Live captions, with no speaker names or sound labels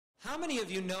How many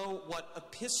of you know what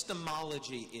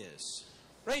epistemology is?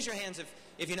 Raise your hands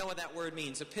if you know what that word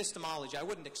means, epistemology. I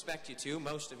wouldn't expect you to,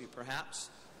 most of you perhaps.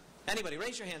 Anybody,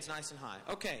 raise your hands nice and high.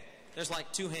 Okay, there's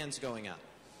like 2 hands going up.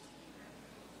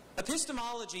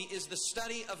 Epistemology is the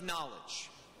study of knowledge.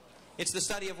 It's the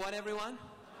study of what, everyone?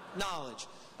 Knowledge.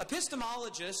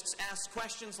 Epistemologists ask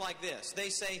questions like this. They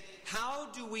say, how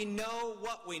do we know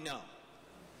what we know?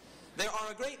 There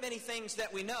are a great many things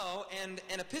that we know, and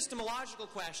an epistemological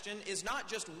question is not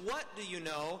just what do you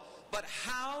know, but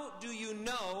how do you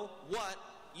know what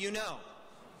you know?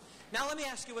 Now let me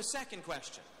ask you a second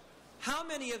question. How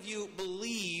many of you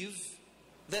believe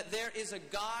that there is a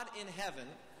God in heaven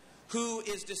who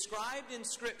is described in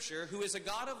Scripture, who is a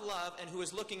God of love, and who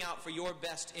is looking out for your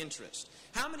best interest?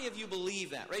 How many of you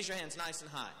believe that? Raise your hands nice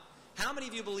and high. How many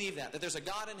of you believe that there's a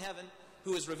God in heaven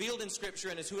who is revealed in Scripture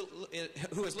and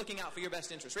who is looking out for your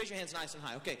best interest? Raise your hands nice and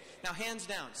high. Okay, now hands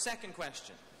down. Second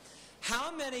question.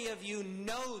 How many of you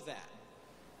know that?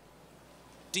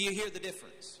 Do you hear the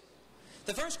difference?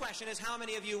 The first question is, how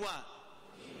many of you what?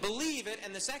 Believe it.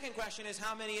 And the second question is,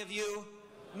 how many of you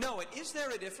know it? Is there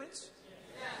a difference?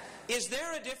 Is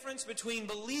there a difference between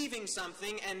believing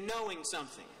something and knowing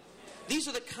something? These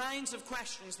are the kinds of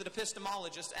questions that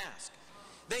epistemologists ask.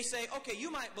 They say, okay, you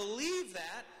might believe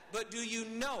that, but do you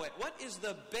know it? What is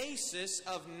the basis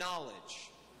of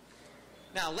knowledge?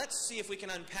 Now, let's see if we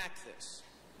can unpack this.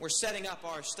 We're setting up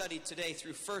our study today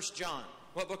through 1 John.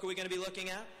 What book are we going to be looking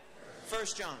at? 1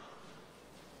 John.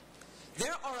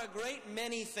 There are a great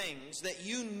many things that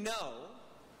you know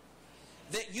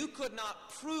that you could not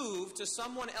prove to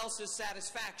someone else's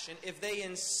satisfaction if they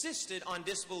insisted on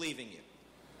disbelieving you.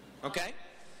 Okay?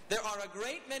 There are a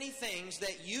great many things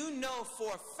that you know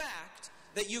for fact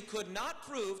that you could not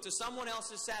prove to someone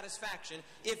else's satisfaction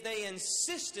if they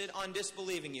insisted on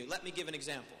disbelieving you. Let me give an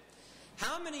example.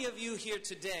 How many of you here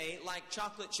today like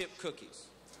chocolate chip cookies?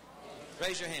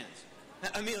 Raise your hands.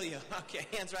 Amelia, okay,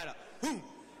 hands right up.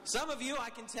 Some of you I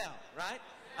can tell, right?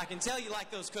 I can tell you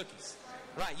like those cookies.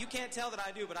 Right, you can't tell that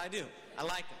I do, but I do. I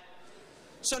like them.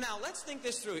 So now, let's think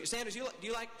this through. Sanders, do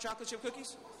you like chocolate chip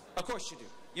cookies? Of course you do.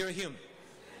 You're a human.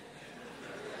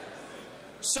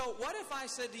 So what if I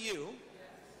said to you,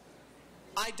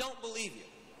 I don't believe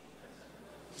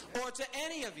you? Or to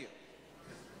any of you,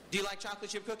 do you like chocolate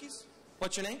chip cookies?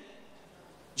 What's your name?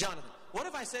 Jonathan. What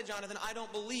if I said, Jonathan, I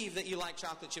don't believe that you like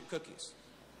chocolate chip cookies?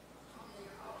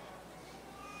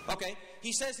 Okay,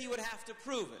 he says he would have to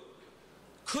prove it.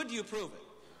 Could you prove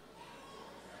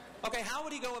it? Okay, how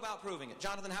would he go about proving it?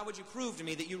 Jonathan, how would you prove to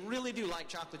me that you really do like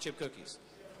chocolate chip cookies?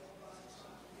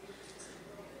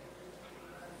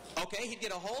 Okay, he'd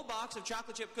get a whole box of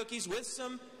chocolate chip cookies with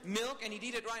some milk, and he'd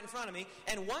eat it right in front of me.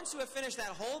 And once you have finished that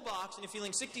whole box and you're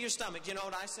feeling sick to your stomach, do you know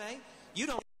what I say? You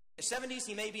don't. In his 70s,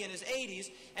 he may be in his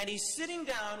 80s, and he's sitting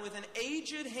down with an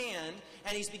aged hand,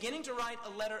 and he's beginning to write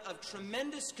a letter of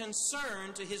tremendous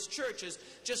concern to his churches.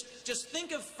 Just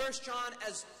think of 1 John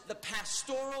as the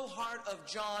pastoral heart of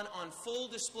John on full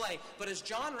display. But as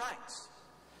John writes,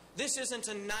 this isn't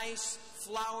a nice,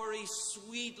 flowery,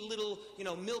 sweet little,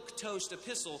 milk toast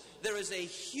epistle. There is a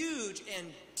huge and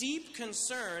deep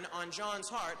concern on John's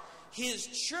heart. His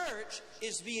church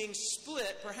is being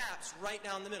split, perhaps, right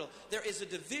down the middle. There is a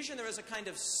division, there is a kind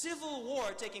of civil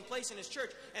war taking place in his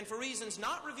church, and for reasons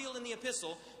not revealed in the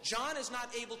epistle, John is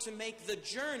not able to make the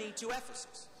journey to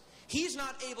Ephesus. He's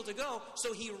not able to go,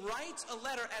 so he writes a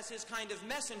letter as his kind of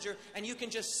messenger, and you can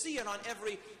just see it on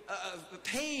every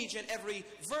page and every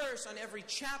verse, on every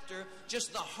chapter,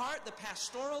 just the heart, the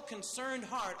pastoral, concerned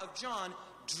heart of John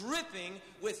dripping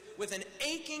with an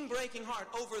aching, breaking heart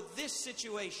over this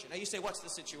situation. Now you say, what's the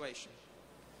situation?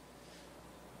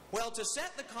 Well, to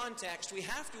set the context, we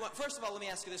have to, first of all, let me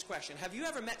ask you this question. Have you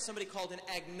ever met somebody called an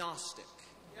agnostic?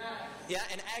 Yeah,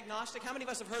 an agnostic? How many of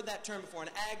us have heard that term before, an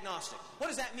agnostic? What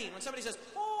does that mean? When somebody says,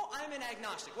 oh, I'm an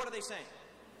agnostic, what are they saying?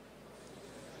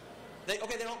 They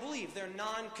don't believe. They're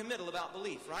non-committal about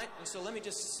belief, right? And so let me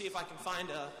just see if I can find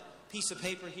a piece of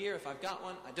paper here, if I've got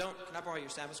one. I don't. Can I borrow your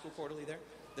Sabbath School Quarterly there?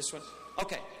 This one?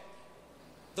 Okay.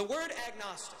 The word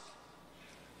agnostic.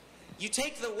 You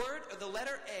take the word, or the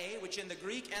letter A, which in the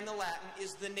Greek and the Latin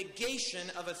is the negation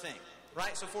of a thing,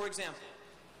 right? So for example,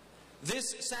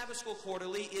 this Sabbath School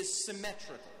Quarterly is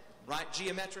symmetrical, right?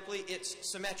 Geometrically, it's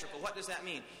symmetrical. What does that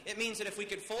mean? It means that if we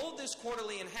could fold this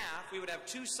quarterly in half, we would have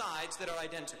 2 sides that are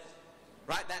identical,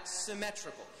 right? That's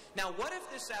symmetrical. Now, what if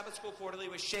this Sabbath School Quarterly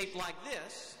was shaped like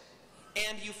this,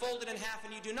 and you fold it in half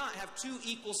and you do not have 2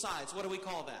 equal sides? What do we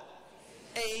call that?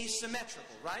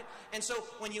 Asymmetrical, right? And so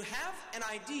when you have an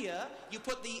idea, you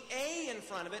put the A in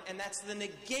front of it, and that's the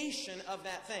negation of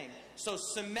that thing. So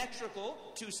symmetrical,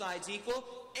 2 sides equal.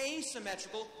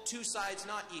 asymmetrical, two sides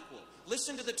not equal.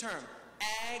 Listen to the term,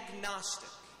 agnostic.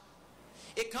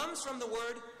 It comes from the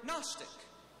word gnostic,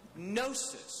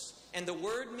 gnosis, and the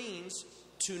word means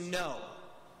to know.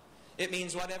 It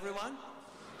means what, everyone?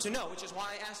 To know, which is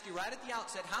why I asked you right at the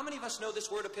outset, how many of us know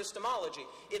this word epistemology?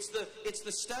 It's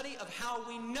the study of how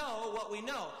we know what we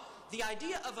know. The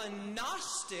idea of a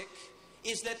Gnostic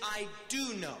is that I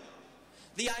do know.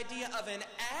 The idea of an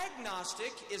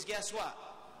agnostic is, guess what?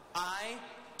 I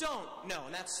don't know.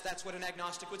 And that's what an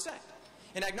agnostic would say.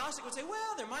 An agnostic would say,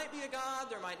 well, there might be a God,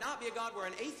 there might not be a God, where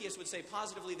an atheist would say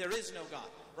positively there is no God,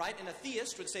 right? And a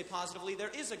theist would say positively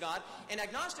there is a God. An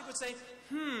agnostic would say,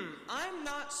 I'm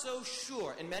not so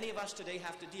sure. And many of us today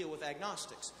have to deal with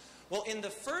agnostics. Well, in the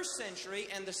first century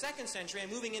and the second century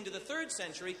and moving into the third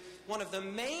century, one of the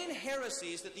main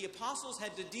heresies that the apostles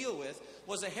had to deal with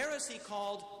was a heresy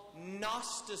called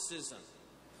Gnosticism.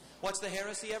 What's the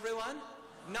heresy, everyone?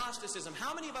 Gnosticism.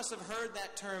 How many of us have heard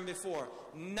that term before?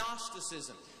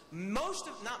 Gnosticism.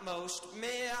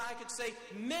 I could say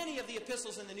many of the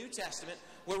epistles in the New Testament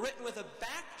were written with a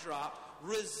backdrop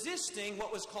resisting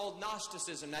what was called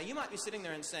Gnosticism. Now, you might be sitting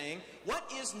there and saying,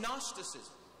 what is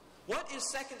Gnosticism? What is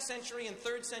 2nd century and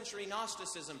 3rd century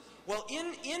Gnosticism? Well,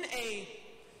 in a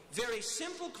very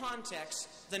simple context,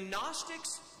 the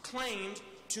Gnostics claimed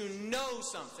to know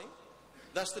something,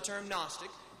 thus the term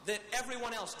Gnostic, that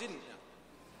everyone else didn't know.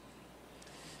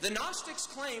 The Gnostics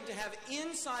claimed to have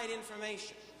inside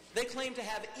information. They claimed to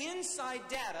have inside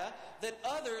data that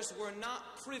others were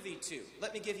not privy to.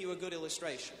 Let me give you a good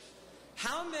illustration.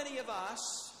 How many of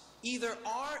us either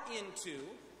are into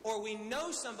or we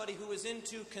know somebody who is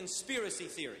into conspiracy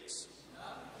theories?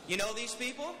 You know these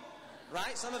people?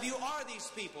 Right? Some of you are these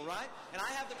people, right? And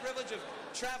I have the privilege of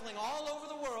traveling all over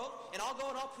the world, and I'll go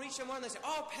and I'll preach somewhere, and they say,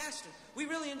 oh, Pastor, we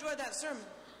really enjoyed that sermon.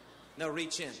 No,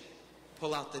 reach in.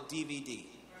 Pull out the DVD.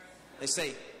 They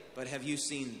say, but have you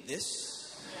seen this?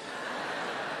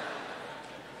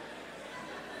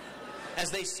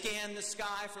 As they scan the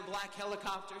sky for black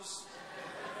helicopters.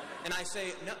 And I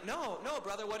say, no,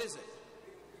 brother, what is it?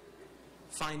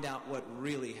 Find out what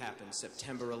really happened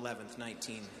September 11th,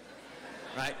 19.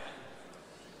 Right?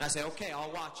 And I say, okay,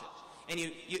 I'll watch it. And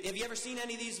have you ever seen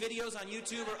any of these videos on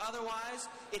YouTube or otherwise?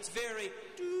 It's very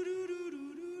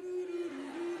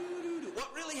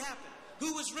what really happened?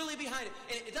 Who was really behind it?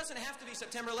 And it doesn't have to be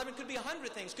September 11th. It could be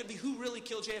 100 things. It could be who really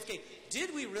killed JFK.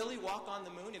 Did we really walk on the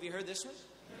moon? Have you heard this one?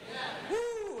 Yeah.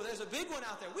 Woo! There's a big one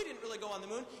out there. We didn't really go on the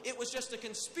moon. It was just a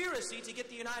conspiracy to get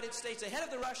the United States ahead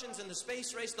of the Russians in the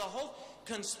space race. The whole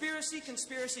conspiracy.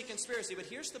 But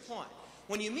here's the point.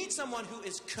 When you meet someone who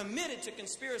is committed to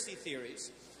conspiracy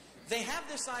theories, they have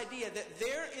this idea that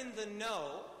they're in the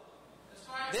know.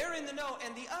 They're in the know.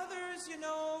 And the others,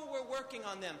 we're working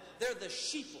on them. They're the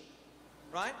sheeple.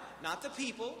 Right? Not the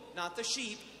people, not the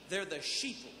sheep. They're the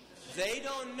sheeple. They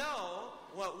don't know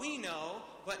what we know,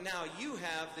 but now you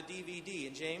have the DVD.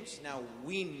 And James, now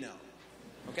we know.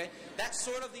 Okay? That's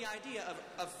sort of the idea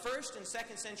of 1st and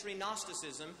 2nd century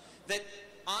Gnosticism, that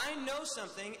I know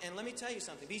something, and let me tell you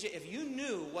something. BJ, if you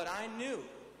knew what I knew,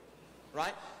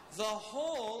 right? The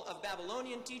whole of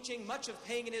Babylonian teaching, much of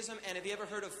paganism, and have you ever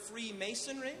heard of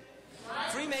Freemasonry?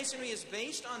 Right. Freemasonry is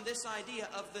based on this idea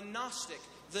of the Gnostic,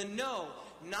 the know.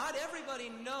 Not everybody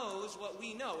knows what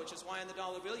we know, which is why in the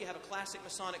dollar bill you have a classic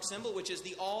Masonic symbol, which is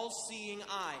the all-seeing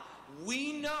eye.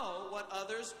 We know what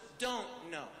others don't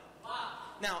know. Wow.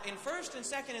 Now, in 1st and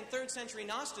 2nd and 3rd century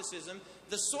Gnosticism,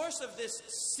 the source of this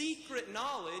secret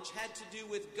knowledge had to do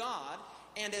with God,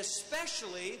 and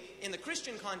especially, in the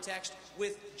Christian context,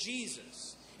 with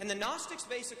Jesus. And the Gnostics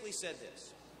basically said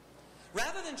this.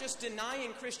 Rather than just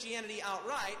denying Christianity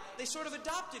outright, they sort of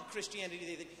adopted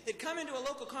Christianity. They'd come into a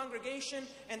local congregation,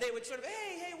 and they would sort of,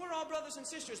 hey, we're all brothers and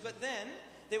sisters. But then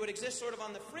they would exist sort of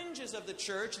on the fringes of the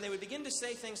church, and they would begin to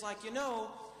say things like,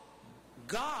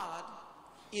 God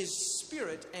is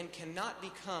spirit and cannot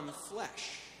become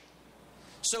flesh.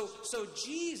 So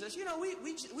Jesus,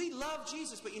 we love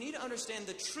Jesus, but you need to understand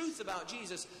the truth about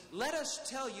Jesus. Let us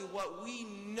tell you what we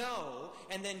know,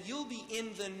 and then you'll be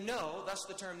in the know, thus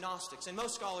the term Gnostics. And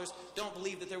most scholars don't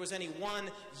believe that there was any one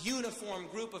uniform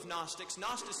group of Gnostics.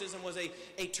 Gnosticism was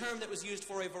a term that was used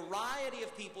for a variety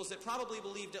of peoples that probably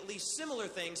believed at least similar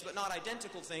things, but not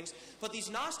identical things. But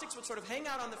these Gnostics would sort of hang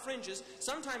out on the fringes,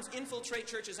 sometimes infiltrate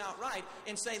churches outright,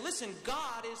 and say, listen,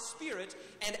 God is spirit,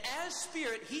 and as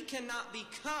spirit, he cannot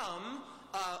become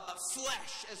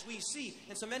flesh as we see.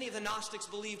 And so many of the Gnostics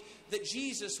believed that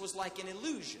Jesus was like an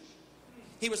illusion.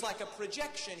 He was like a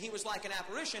projection. He was like an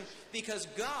apparition, because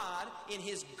God, in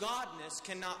his godness,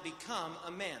 cannot become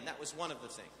a man. That was one of the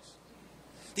things.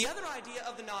 The other idea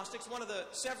of the Gnostics, one of the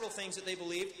several things that they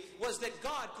believed, was that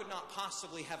God could not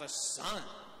possibly have a son.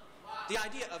 The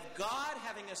idea of God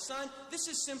having a son, this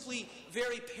is simply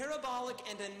very parabolic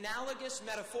and analogous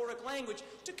metaphoric language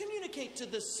to communicate to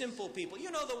the simple people.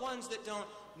 You know, the ones that don't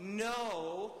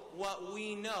know what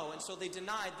we know. And so they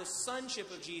denied the sonship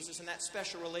of Jesus and that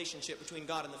special relationship between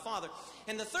God and the Father.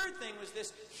 And the third thing was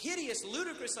this hideous,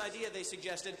 ludicrous idea they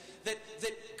suggested that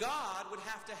God would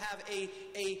have to have a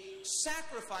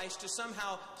sacrifice to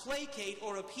somehow placate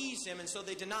or appease him. And so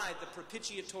they denied the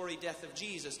propitiatory death of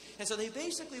Jesus. And so they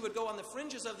basically would go on the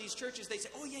fringes of these churches. They'd say,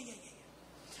 oh, yeah.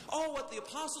 Oh, what the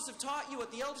apostles have taught you,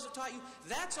 what the elders have taught you,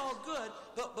 that's all good,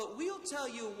 but we'll tell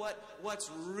you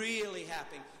what's really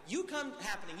happening. You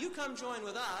come join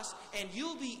with us, and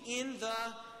you'll be in the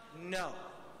know.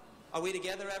 Are we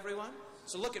together, everyone?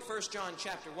 So look at 1 John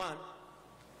chapter 1.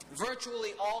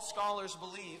 Virtually all scholars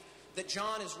believe that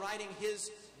John is writing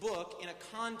his book in a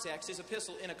context, his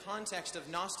epistle, in a context of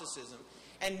Gnosticism.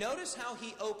 And notice how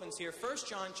he opens here, 1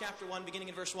 John chapter 1, beginning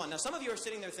in verse 1. Now, some of you are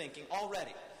sitting there thinking,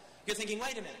 already, you're thinking,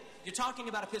 wait a minute, you're talking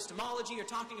about epistemology, you're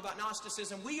talking about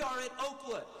Gnosticism. We are at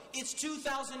Oakwood. It's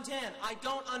 2010. I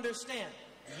don't understand.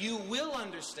 You will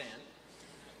understand.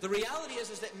 The reality is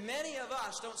that many of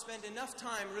us don't spend enough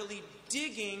time really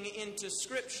digging into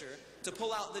Scripture to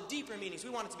pull out the deeper meanings. We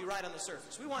want it to be right on the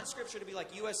surface. We want Scripture to be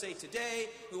like USA Today.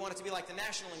 We want it to be like the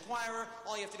National Enquirer.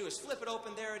 All you have to do is flip it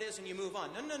open, there it is, and you move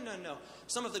on. No.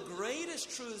 Some of the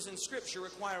greatest truths in Scripture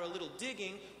require a little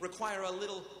digging, require a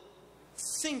little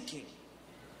thinking.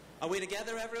 Are we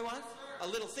together, everyone? A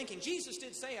little thinking. Jesus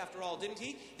did say, after all, didn't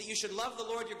he, that you should love the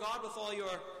Lord your God with all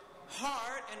your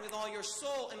heart and with all your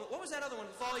soul. And what was that other one?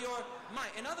 With all your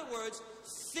might. In other words,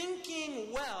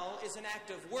 thinking well is an act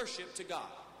of worship to God.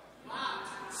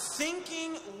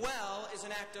 Thinking well is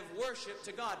an act of worship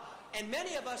to God. And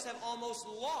many of us have almost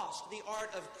lost the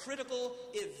art of critical,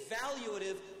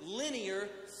 evaluative, linear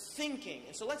thinking.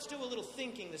 And so let's do a little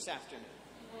thinking this afternoon.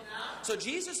 So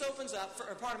John opens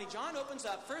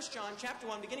up 1 John chapter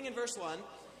 1, beginning in verse 1.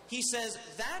 He says,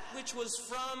 that which was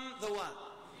from the what?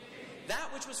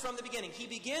 That which was from the beginning. He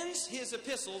begins his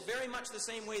epistle very much the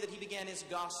same way that he began his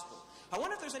gospel. I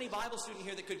wonder if there's any Bible student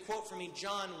here that could quote for me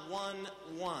John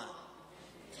 1:1.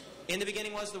 In the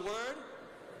beginning was the Word,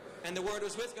 and the Word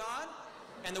was with God,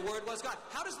 and the Word was God.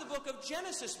 How does the book of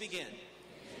Genesis begin?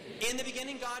 In the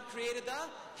beginning, God created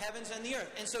the heavens and the earth.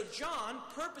 And so John,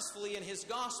 purposefully in his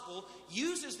gospel,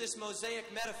 uses this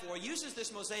Mosaic metaphor, uses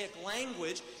this Mosaic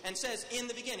language, and says, in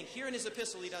the beginning. Here in his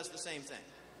epistle, he does the same thing.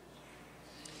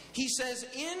 He says,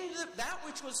 that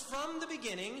which was from the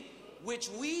beginning, which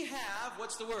we have,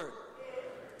 what's the word?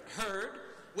 Heard.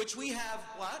 Which we have,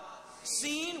 what?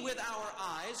 Seen with our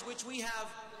eyes, which we have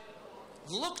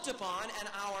looked upon, and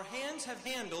our hands have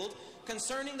handled,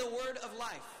 concerning the word of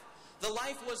life. The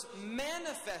life was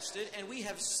manifested, and we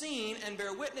have seen and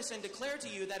bear witness and declare to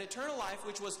you that eternal life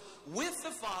which was with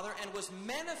the Father and was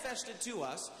manifested to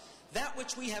us. That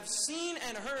which we have seen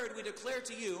and heard we declare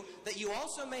to you, that you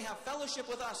also may have fellowship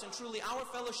with us. And truly our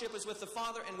fellowship is with the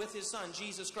Father and with his Son,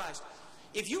 Jesus Christ.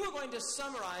 If you were going to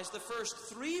summarize the first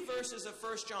 3 verses of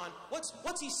 1 John,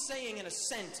 what's he saying in a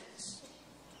sentence?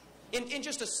 In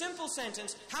just a simple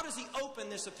sentence, how does he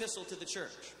open this epistle to the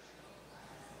church?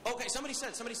 Okay, somebody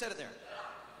said it there.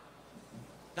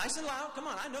 Nice and loud. Come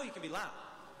on, I know you can be loud.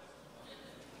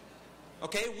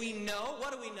 Okay, we know.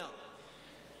 What do we know?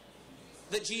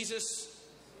 That Jesus,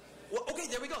 okay,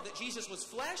 there we go. That Jesus was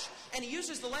flesh, and he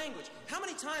uses the language. How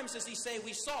many times does he say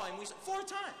we saw him? 4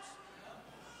 times.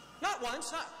 Not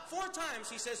once, not 4 times.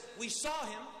 He says we saw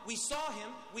him, we saw him,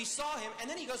 we saw him, and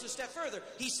then he goes a step further.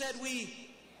 He said we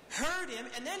heard him,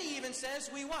 and then he even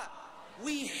says we what?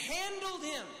 We handled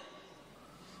him.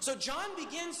 So John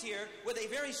begins here with a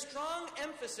very strong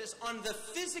emphasis on the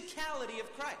physicality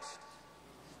of Christ.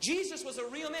 Jesus was a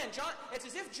real man. It's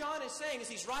as if John is saying, as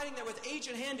he's writing there with age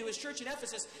in hand to his church in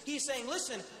Ephesus, he's saying,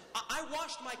 listen, I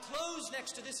washed my clothes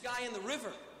next to this guy in the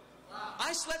river.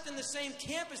 I slept in the same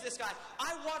camp as this guy.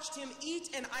 I watched him eat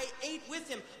and I ate with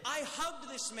him. I hugged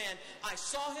this man. I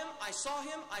saw him, I saw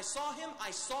him, I saw him, I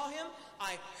saw him,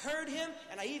 I heard him,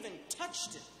 and I even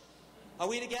touched him. Are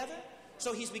we together?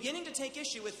 So he's beginning to take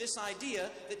issue with this idea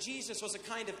that Jesus was a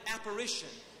kind of apparition,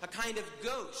 a kind of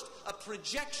ghost, a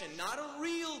projection, not a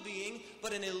real being,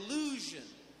 but an illusion.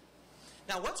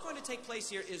 Now, what's going to take place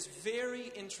here is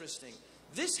very interesting.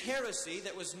 This heresy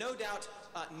that was no doubt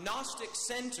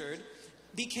Gnostic-centered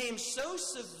became so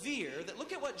severe that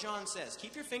look at what John says.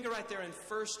 Keep your finger right there in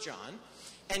 1 John,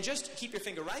 and just keep your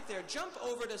finger right there. Jump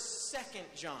over to 2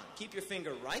 John. Keep your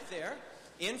finger right there.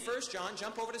 In 1 John,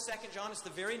 jump over to 2 John. It's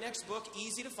the very next book,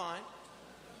 easy to find.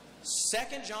 2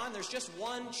 John, there's just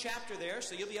one chapter there,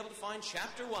 so you'll be able to find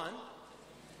chapter 1.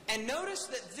 And notice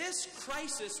that this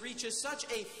crisis reaches such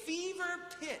a fever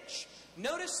pitch.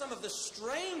 Notice some of the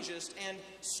strangest and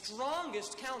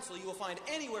strongest counsel you will find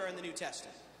anywhere in the New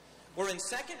Testament. We're in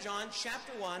 2 John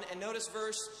chapter 1, and notice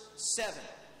verse 7.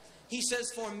 He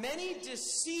says, "For many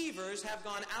deceivers have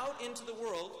gone out into the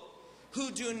world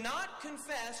who do not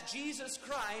confess Jesus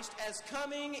Christ as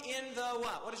coming in the"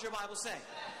 what? What does your Bible say?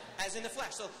 As in the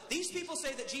flesh. So these people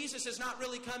say that Jesus has not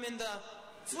really come in the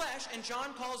flesh, and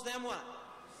John calls them what?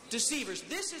 Deceivers.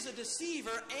 This is a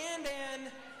deceiver and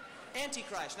an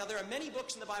antichrist. Now, there are many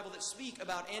books in the Bible that speak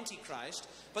about antichrist,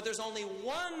 but there's only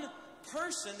one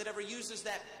person that ever uses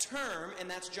that term, and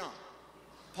that's John.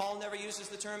 Paul never uses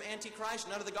the term antichrist.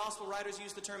 None of the gospel writers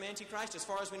use the term antichrist. As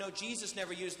far as we know, Jesus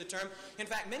never used the term. In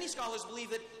fact, many scholars believe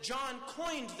that John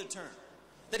coined the term,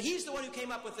 that he's the one who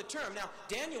came up with the term. Now,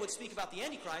 Daniel would speak about the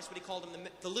antichrist, but he called him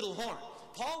the little horn.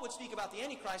 Paul would speak about the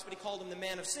antichrist, but he called him the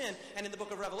man of sin. And in the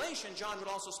book of Revelation, John would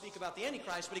also speak about the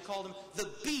antichrist, but he called him the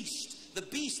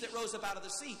beast that rose up out of the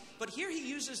sea. But here he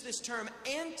uses this term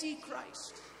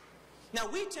antichrist. Now,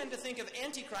 we tend to think of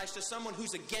antichrist as someone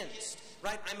who's against,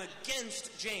 right? I'm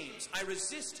against James. I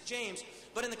resist James.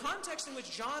 But in the context in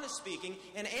which John is speaking,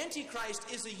 an antichrist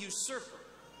is a usurper.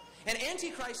 An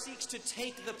antichrist seeks to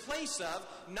take the place of,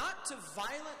 not to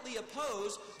violently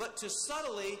oppose, but to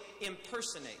subtly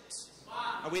impersonate.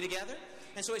 Are we together?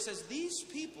 And so he says, these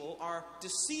people are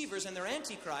deceivers and they're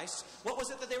antichrists. What was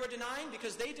it that they were denying?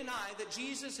 Because they deny that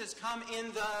Jesus has come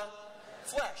in the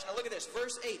flesh. Now look at this,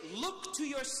 verse 8. Look to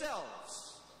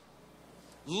yourselves.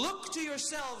 Look to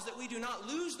yourselves that we do not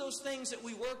lose those things that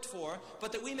we worked for,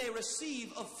 but that we may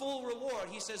receive a full reward.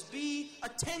 He says, be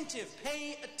attentive,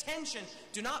 pay attention.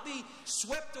 Do not be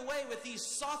swept away with these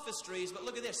sophistries. But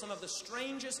look at this, some of the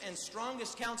strangest and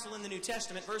strongest counsel in the New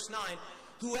Testament. Verse 9.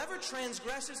 Whoever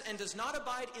transgresses and does not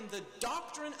abide in the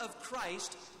doctrine of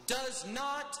Christ does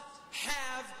not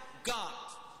have God.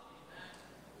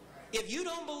 If you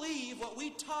don't believe what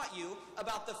we taught you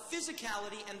about the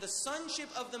physicality and the sonship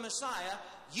of the Messiah,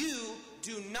 you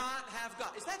do not have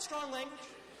God. Is that strong language?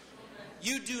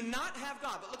 You do not have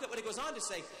God. But look at what it goes on to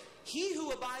say. He who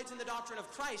abides in the doctrine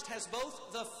of Christ has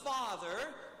both the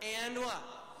Father and what?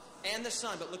 And the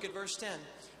Son. But look at verse 10.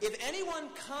 If anyone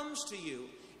comes to you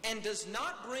and does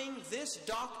not bring this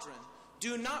doctrine,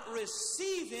 do not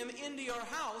receive him into your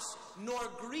house, nor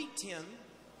greet him,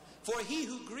 for he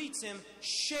who greets him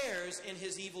shares in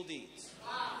his evil deeds.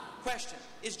 Question,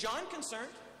 is John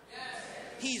concerned? Yes.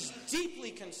 He's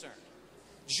deeply concerned.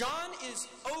 John is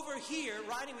over here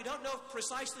writing, we don't know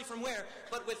precisely from where,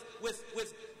 but with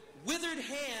withered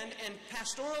hand and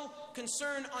pastoral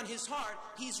concern on his heart,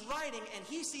 he's writing and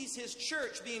he sees his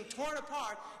church being torn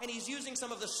apart, and he's using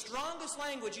some of the strongest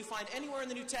language you find anywhere in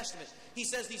the New Testament. He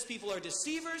says these people are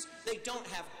deceivers, they don't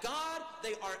have God,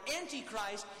 they are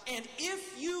antichrist, and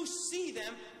if you see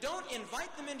them, don't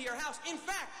invite them into your house. In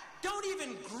fact, don't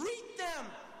even greet them.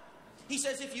 He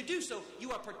says if you do so,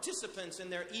 you are participants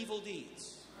in their evil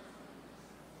deeds.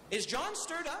 Is John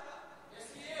stirred up?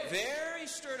 Very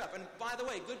stirred up. And by the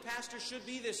way, good pastors should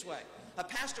be this way. A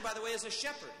pastor, by the way, is a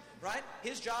shepherd, right?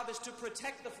 His job is to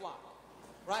protect the flock,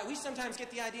 right? We sometimes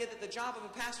get the idea that the job of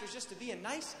a pastor is just to be a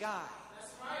nice guy.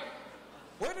 That's right.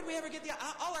 Where did we ever get the...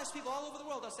 I'll ask people all over the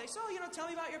world, I'll say, so, tell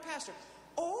me about your pastor.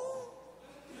 Oh,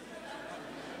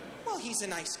 well, he's a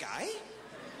nice guy.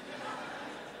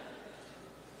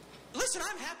 Listen,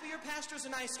 I'm happy your pastor's a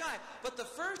nice guy, but the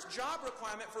first job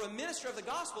requirement for a minister of the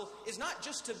gospel is not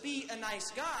just to be a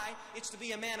nice guy, it's to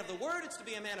be a man of the word, it's to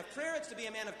be a man of prayer, it's to be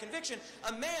a man of conviction,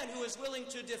 a man who is willing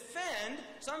to defend,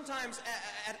 sometimes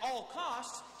at all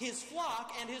costs, his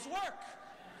flock and his work.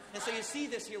 And so you see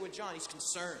this here with John, he's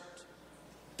concerned.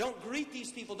 Don't greet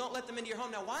these people, don't let them into your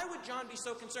home. Now, why would John be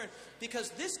so concerned?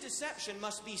 Because this deception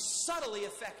must be subtly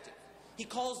effective. He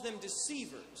calls them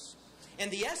deceivers. And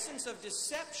the essence of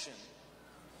deception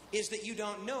is that you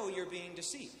don't know you're being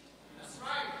deceived. That's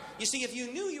right. You see, if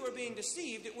you knew you were being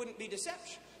deceived, it wouldn't be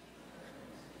deception.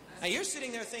 Now you're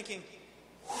sitting there thinking,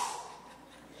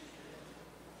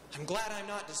 I'm glad I'm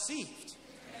not deceived.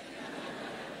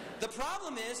 The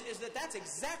problem is that that's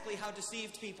exactly how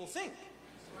deceived people think.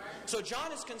 So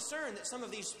John is concerned that some of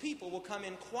these people will come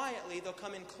in quietly, they'll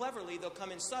come in cleverly, they'll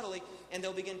come in subtly, and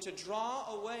they'll begin to draw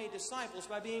away disciples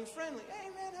by being friendly. Hey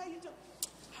man, how you doing?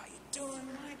 How you doing,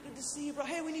 Mike? Good to see you, bro.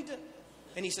 Hey, we need to...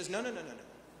 And he says, no.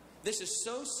 This is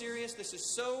so serious, this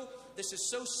is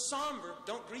so somber.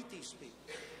 Don't greet these people.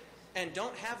 And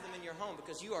don't have them in your home,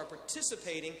 because you are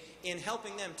participating in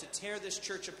helping them to tear this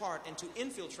church apart and to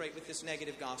infiltrate with this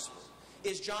negative gospel.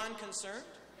 Is John concerned?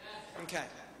 Okay.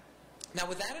 Now,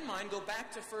 with that in mind, go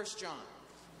back to 1 John.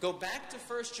 Go back to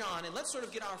 1 John, and let's sort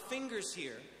of get our fingers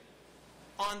here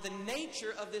on the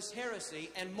nature of this heresy,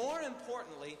 and more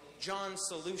importantly, John's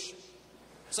solution.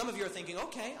 Some of you are thinking,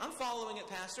 okay, I'm following it,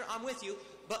 Pastor, I'm with you,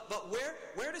 but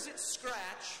where does it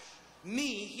scratch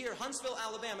me here, Huntsville,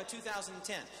 Alabama,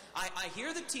 2010? I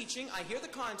hear the teaching, I hear the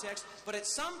context, but at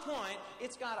some point,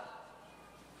 it's got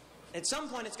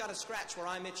to scratch where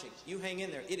I'm itching. You hang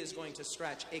in there. It is going to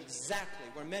scratch exactly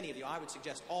where many of you, I would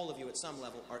suggest all of you at some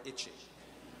level, are itching.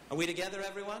 Are we together,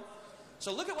 everyone?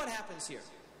 So look at what happens here.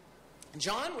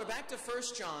 John, we're back to 1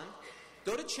 John.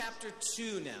 Go to chapter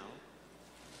 2 now.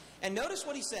 And notice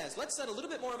what he says. Let's set a little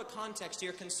bit more of a context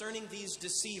here concerning these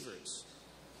deceivers.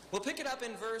 We'll pick it up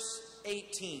in verse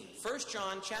 18. 1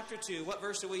 John chapter 2. What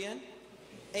verse are we in?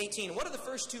 18. What are the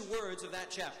first two words of that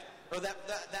chapter? Or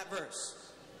that verse?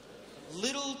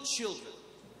 Little children.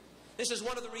 This is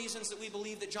one of the reasons that we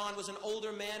believe that John was an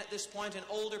older man at this point, an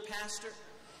older pastor.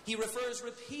 He refers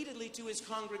repeatedly to his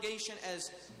congregation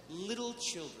as little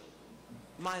children.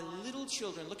 My little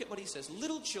children. Look at what he says.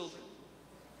 Little children.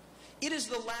 It is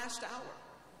the last hour.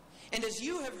 And as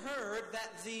you have heard that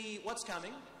what's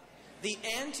coming? The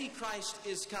Antichrist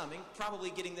is coming, probably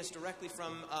getting this directly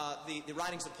from the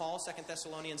writings of Paul, 2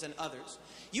 Thessalonians, and others.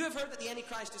 You have heard that the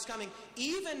Antichrist is coming.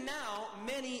 Even now,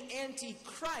 many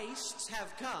Antichrists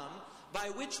have come, by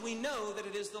which we know that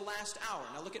it is the last hour.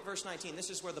 Now look at verse 19. This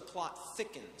is where the plot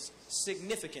thickens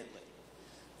significantly.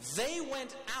 They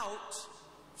went out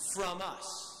from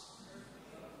us.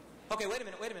 Okay, wait a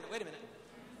minute.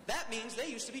 That means they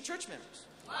used to be church members.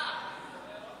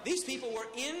 These people were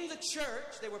in the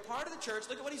church. They were part of the church.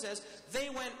 Look at what he says. They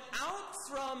went out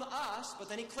from us, but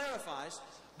then he clarifies,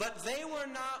 but they were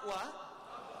not what?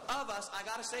 Of us. I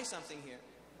got to say something here.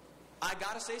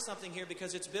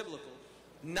 Because it's biblical.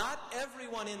 Not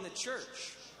everyone in the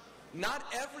church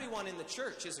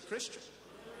is a Christian.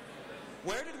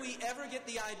 Where did we ever get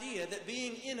the idea that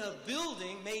being in a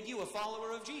building made you a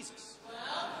follower of Jesus?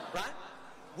 Right?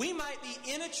 We might be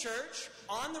in a church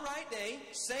on the right day,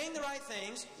 saying the right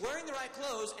things, wearing the right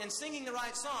clothes, and singing the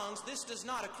right songs. This does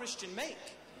not a Christian make.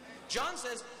 John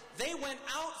says, they went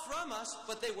out from us,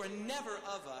 but they were never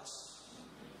of us.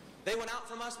 They went out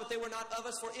from us, but they were not of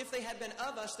us. For if they had been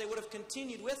of us, they would have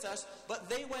continued with us. But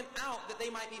they went out that they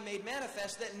might be made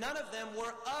manifest, that none of them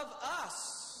were of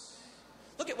us.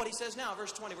 Look at what he says now,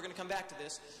 verse 20. We're going to come back to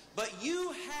this. But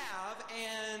you have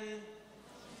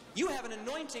an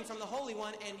anointing from the Holy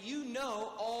One, and you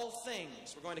know all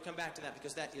things. We're going to come back to that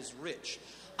because that is rich.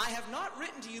 I have not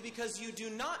written to you because you do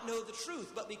not know the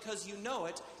truth, but because you know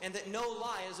it, and that no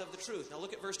lie is of the truth. Now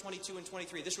look at verse 22 and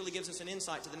 23. This really gives us an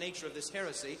insight to the nature of this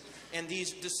heresy and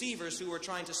these deceivers who are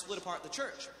trying to split apart the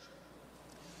church.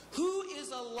 Who is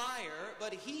a liar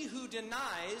but he who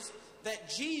denies that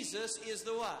Jesus is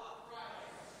the what?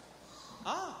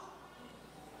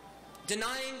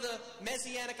 Denying the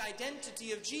messianic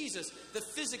identity of Jesus, the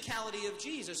physicality of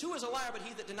Jesus. Who is a liar but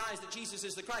he that denies that Jesus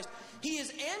is the Christ? He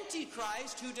is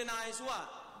Antichrist who denies what?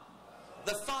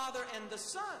 The Father and the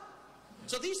Son.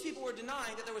 So these people were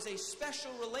denying that there was a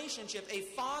special relationship, a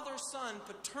father-son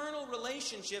paternal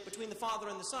relationship between the Father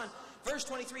and the Son. Verse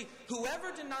 23,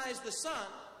 whoever denies the Son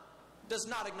does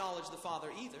not acknowledge the Father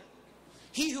either.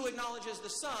 He who acknowledges the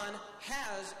Son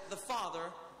has the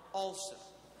Father also.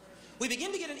 We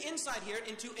begin to get an insight here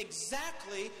into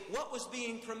exactly what was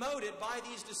being promoted by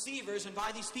these deceivers and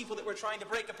by these people that were trying to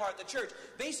break apart the church.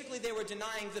 Basically, they were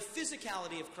denying the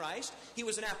physicality of Christ. He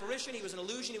was an apparition, he was an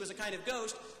illusion, he was a kind of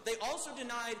ghost. They also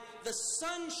denied the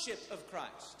sonship of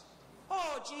Christ.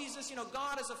 Oh, Jesus,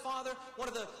 God as a father. One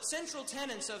of the central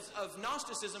tenets of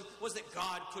Gnosticism was that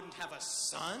God couldn't have a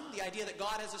son. The idea that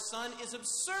God has a son is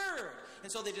absurd.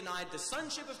 And so they denied the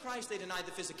sonship of Christ, they denied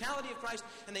the physicality of Christ,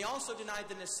 and they also denied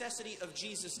the necessity of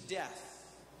Jesus' death.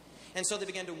 And so they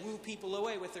began to woo people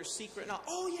away with their secret knowledge.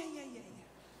 Oh, yeah.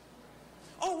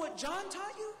 Oh, what John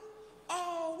taught you?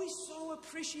 Oh, we so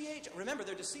appreciate you. Remember,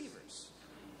 they're deceivers.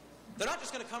 They're not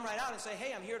just going to come right out and say,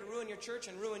 hey, I'm here to ruin your church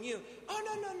and ruin you. Oh,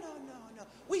 no.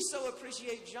 We so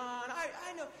appreciate John.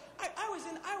 I know.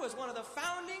 I was one of the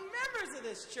founding members of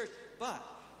this church. But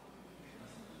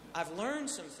I've learned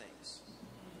some things.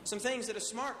 Some things that a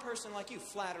smart person like you,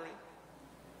 flattery.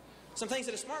 Some things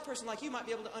that a smart person like you might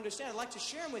be able to understand. I'd like to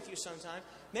share them with you sometime.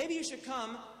 Maybe you should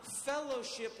come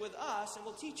fellowship with us and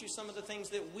we'll teach you some of the things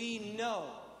that we know.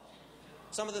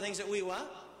 Some of the things that we what?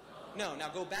 No. Now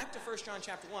go back to 1 John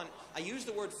chapter 1. I use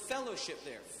the word fellowship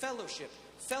there. Fellowship.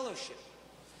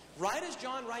 Right as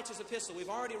John writes his epistle, we've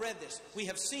already read this. We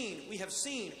have seen, we have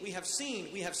seen, we have seen,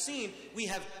 we have seen, we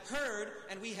have heard,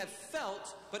 and we have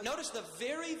felt. But notice the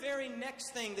very, very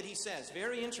next thing that he says.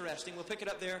 Very interesting. We'll pick it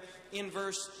up there in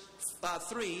verse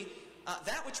 3.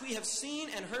 That which we have seen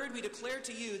and heard we declare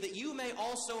to you, that you may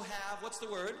also have, what's the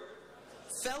word?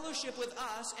 Fellowship with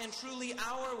us, and truly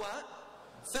our what?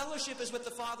 Fellowship is with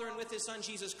the Father and with His Son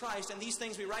Jesus Christ. And these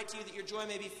things we write to you, that your joy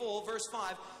may be full. Verse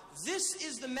 5. This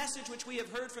is the message which we have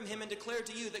heard from Him and declared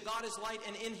to you, that God is light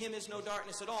and in Him is no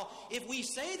darkness at all. If we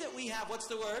say that we have, what's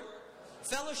the word?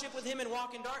 Fellowship with Him and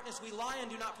walk in darkness, we lie and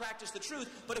do not practice the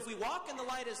truth. But if we walk in the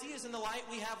light as He is in the light,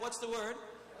 we have, what's the word?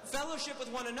 Fellowship with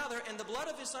one another, and the blood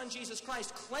of His Son Jesus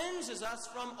Christ cleanses us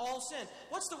from all sin.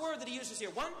 What's the word that he uses here?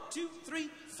 1, 2, 3,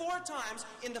 4 times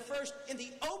in the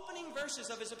opening verses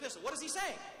of his epistle. What does he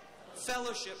say?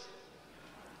 Fellowship.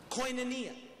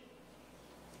 Koinonia.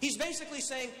 He's basically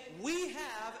saying, we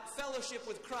have fellowship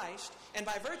with Christ, and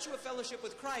by virtue of fellowship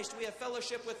with Christ, we have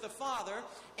fellowship with the Father.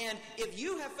 And if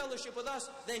you have fellowship with us,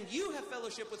 then you have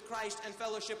fellowship with Christ and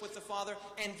fellowship with the Father.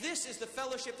 And this is the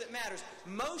fellowship that matters.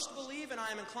 Most believe, and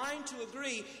I am inclined to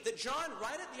agree, that John,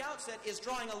 right at the outset, is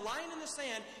drawing a line in the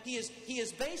sand. He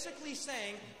is basically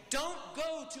saying, don't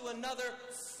go to another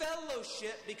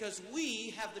fellowship, because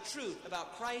we have the truth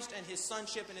about Christ and His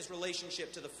sonship and His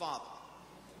relationship to the Father.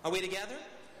 Are we together?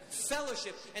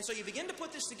 Fellowship. And so you begin to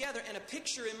put this together, and a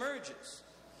picture emerges.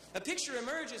 A picture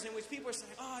emerges in which people are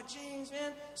saying, oh, James,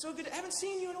 man, so good. I haven't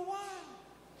seen you in a while.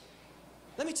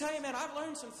 Let me tell you, man, I've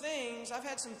learned some things. I've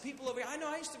had some people over here. I know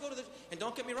I used to go to the... And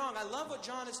don't get me wrong, I love what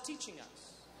John is teaching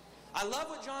us. I love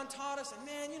what John taught us. And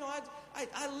man, you know,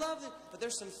 I love it. But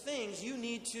there's some things you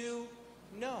need to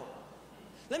know.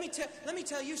 Let me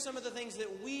tell you some of the things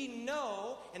that we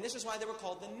know, and this is why they were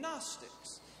called the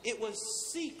Gnostics. It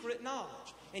was secret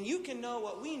knowledge. And you can know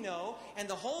what we know, and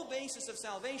the whole basis of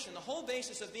salvation, the whole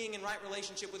basis of being in right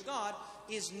relationship with God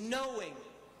is knowing.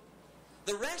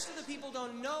 The rest of the people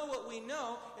don't know what we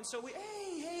know, and so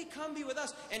hey, come be with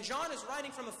us. And John is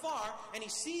writing from afar, and he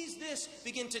sees this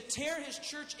begin to tear his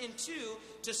church in two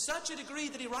to such a degree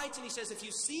that he writes and he says, if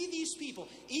you see these people,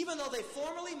 even though they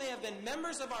formerly may have been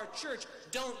members of our church,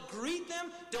 don't greet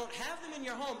them, don't have them in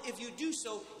your home. If you do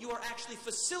so, you are actually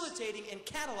facilitating and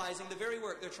catalyzing the very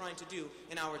work they're trying to do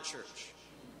in our church.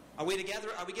 Are we together?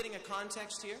 Are we getting a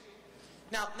context here?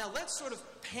 Now let's sort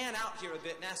of pan out here a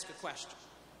bit and ask a question.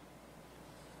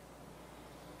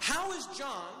 How is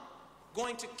John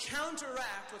going to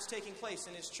counteract what's taking place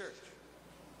in his church?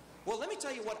 Well, let me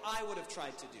tell you what I would have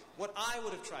tried to do. What I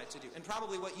would have tried to do. And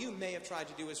probably what you may have tried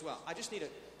to do as well. I just need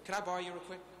can I borrow you real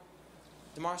quick?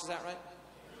 Damaris, is that right?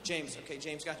 James. Okay,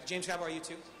 James, can I borrow you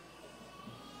too?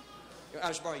 I'll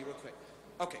just borrow you real quick.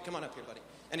 Okay, come on up here, buddy.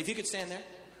 And if you could stand there.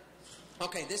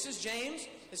 Okay, this is James.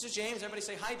 This is James. Everybody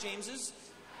say hi, Jameses.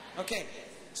 Okay,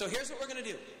 so here's what we're going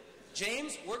to do.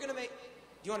 James, we're going to make...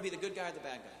 Do you want to be the good guy or the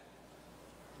bad guy?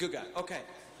 Good guy. Okay.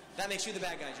 That makes you the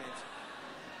bad guy, James.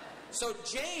 So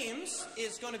James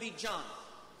is going to be John.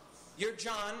 You're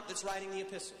John that's writing the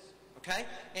epistles. Okay?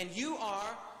 And you're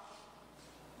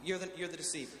the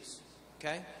deceivers.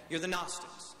 Okay? You're the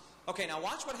Gnostics. Okay, now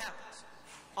watch what happens.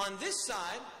 On this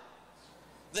side,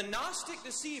 the Gnostic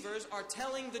deceivers are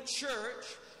telling the church,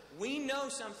 we know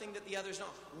something that the others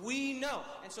don't. We know.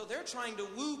 And so they're trying to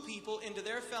woo people into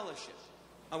their fellowship.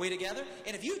 Are we together?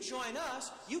 And if you join us,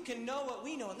 you can know what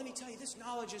we know. And let me tell you, this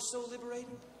knowledge is so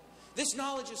liberating. This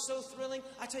knowledge is so thrilling.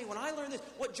 I tell you, when I learned this,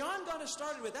 what John got us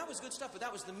started with, that was good stuff, but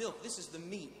that was the milk. This is the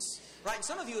meat. Right? And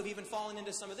some of you have even fallen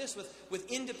into some of this with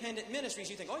independent ministries.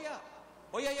 You think, oh yeah,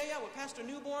 what Pastor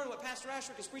Newborn, what Pastor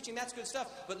Asscherick is preaching, that's good stuff.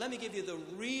 But let me give you the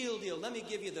real deal. Let me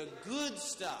give you the good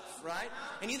stuff, right?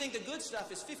 And you think the good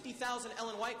stuff is 50,000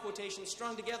 Ellen White quotations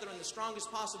strung together in the strongest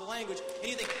possible language.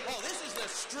 And you think, oh, this is the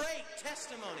straight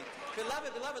testimony.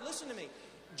 Beloved, listen to me.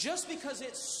 Just because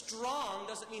it's strong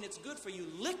doesn't mean it's good for you.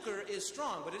 Liquor is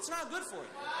strong, but it's not good for you.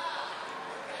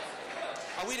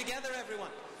 Are we together, everyone?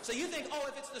 So you think, oh,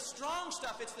 if it's the strong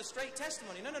stuff, it's the straight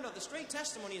testimony. No. The straight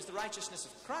testimony is the righteousness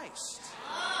of Christ.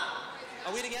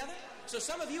 Are we together? So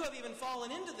some of you have even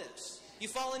fallen into this. You've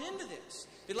fallen into this.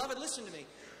 Beloved, listen to me.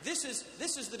 This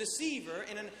is the deceiver.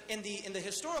 In the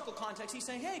historical context, he's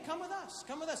saying, hey, come with us.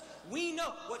 Come with us. We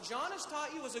know what John has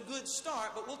taught you was a good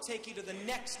start, but we'll take you to the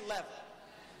next level.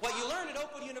 What you learned at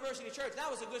Oakwood University Church, that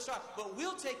was a good start, but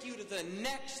we'll take you to the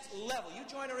next level. You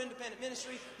join our independent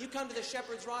ministry, you come to the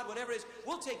Shepherd's Rod, whatever it is,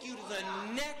 we'll take you to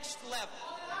the next level.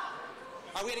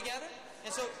 Are we together?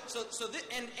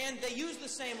 And and they use the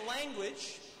same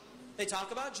language. They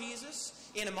talk about Jesus,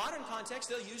 In a modern context,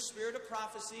 they'll use spirit of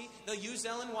prophecy. They'll use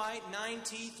Ellen White,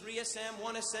 9T, 3SM,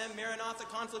 1SM, Maranatha,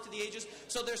 conflict of the ages.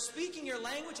 So they're speaking your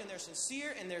language, and they're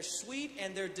sincere, and they're sweet,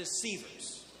 and they're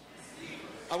deceivers.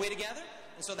 Are we together?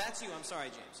 And so that's you. I'm sorry,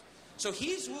 James. So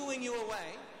he's wooing you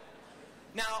away.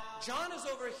 Now, John is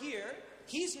over here.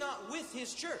 He's not with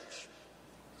his church.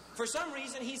 For some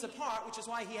reason, he's apart, which is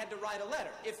why he had to write a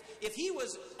letter. If he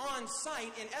was on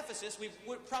site in Ephesus, we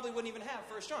probably wouldn't even have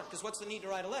 1 John, because what's the need to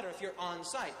write a letter if you're on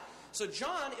site? So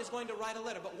John is going to write a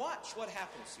letter, but watch what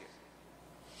happens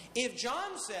here. If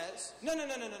John says, no,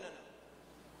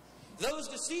 those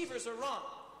deceivers are wrong.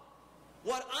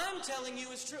 What I'm telling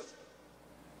you is true.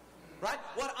 Right?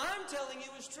 What I'm telling you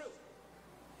is true.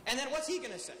 And then what's he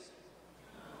going to say?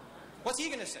 What's he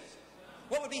going to say?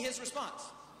 What would be his response?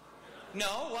 No,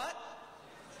 what?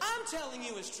 I'm telling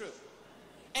you is true.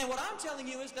 And what I'm telling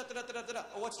you is da-da-da-da-da-da.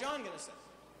 Or what's John going to say?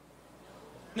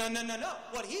 No.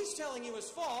 What he's telling you is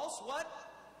false. What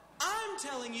I'm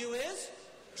telling you is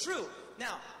true.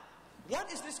 Now, what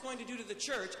is this going to do to the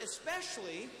church,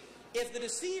 especially if the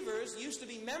deceivers used to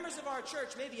be members of our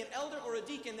church, maybe an elder or a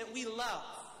deacon that we love?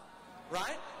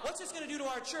 Right? What's this going to do to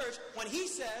our church when he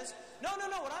says, no,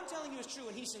 what I'm telling you is true,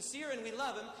 and he's sincere and we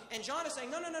love him, and John is saying,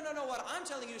 no, what I'm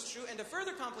telling you is true, and to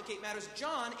further complicate matters,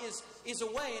 John is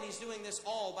away and he's doing this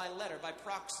all by letter, by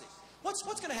proxy. What's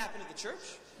going to happen to the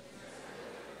church?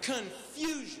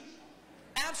 Confusion.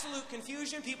 Absolute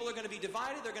confusion. People are going to be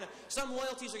divided. Some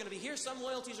loyalties are going to be here, some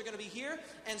loyalties are going to be here,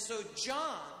 and so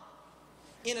John,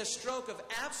 in a stroke of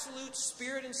absolute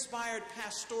Spirit-inspired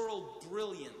pastoral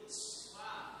brilliance,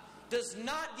 does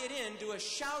not get into a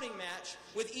shouting match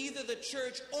with either the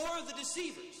church or the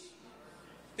deceivers.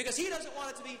 Because he doesn't want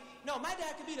it to be, no, my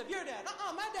dad can beat up your dad.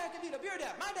 My dad can beat up your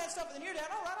dad. My dad's tougher than your dad.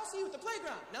 All right, I'll see you at the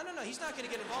playground. No, he's not going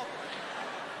to get involved.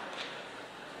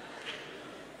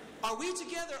 Are we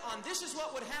together on this is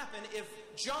what would happen if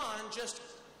John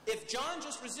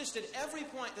just resisted every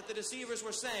point that the deceivers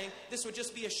were saying? This would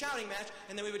just be a shouting match,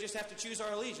 and then we would just have to choose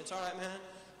our allegiance. All right, man,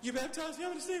 you baptized me,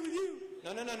 I'm going to stay with you.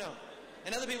 No.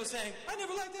 And other people saying, I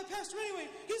never liked that pastor anyway.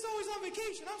 He's always on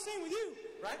vacation. I'm staying with you.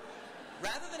 Right?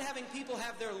 Rather than having people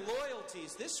have their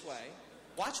loyalties this way,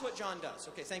 watch what John does.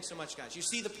 Okay, thanks so much, guys. You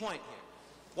see the point here.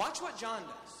 Watch what John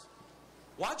does.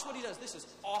 Watch what he does. This is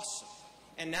awesome.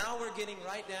 And now we're getting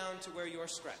right down to where you're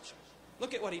scratching.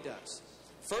 Look at what he does.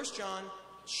 1 John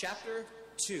chapter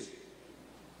 2.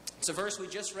 It's a verse we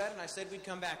just read, and I said we'd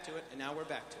come back to it, and now we're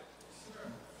back to it.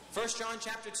 1 John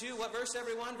chapter 2. What verse,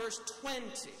 everyone? Verse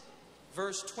 20.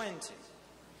 Verse 20.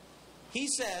 He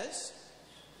says,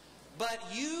 but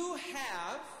you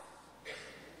have,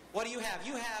 what do you have?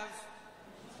 You have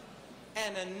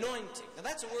an anointing. Now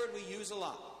that's a word we use a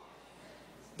lot.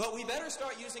 But we better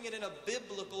start using it in a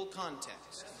biblical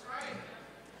context.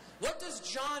 What does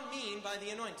John mean by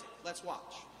the anointing? Let's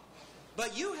watch.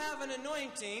 But you have an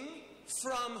anointing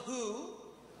from who?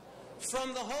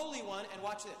 From the Holy One. And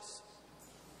watch this.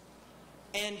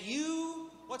 And you,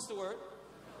 what's the word?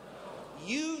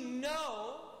 You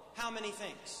know how many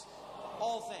things?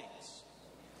 All things.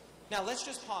 Now let's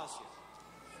just pause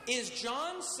here. Is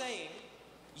John saying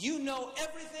you know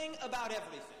everything about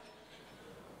everything?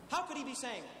 How could he be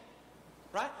saying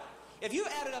that? Right? If you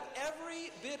added up every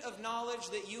bit of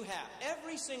knowledge that you have,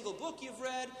 every single book you've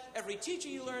read, every teacher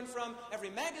you learned from,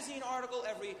 every magazine article,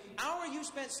 every hour you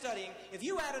spent studying, if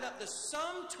you added up the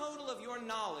sum total of your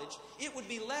knowledge, it would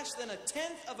be less than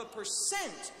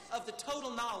 0.1% of the total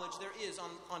knowledge there is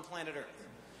on planet Earth.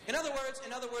 In other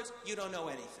words, you don't know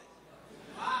anything.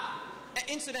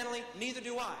 Incidentally, neither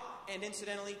do I. And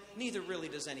incidentally, neither really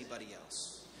does anybody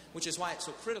else. Which is why it's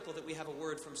so critical that we have a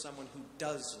word from someone who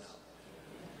does know.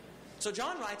 So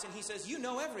John writes and he says, you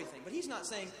know everything. But he's not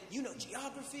saying, you know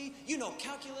geography, you know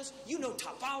calculus, you know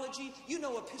topology, you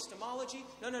know epistemology.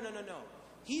 No.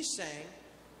 He's saying,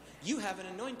 you have an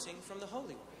anointing from the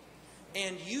Holy One.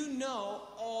 And you know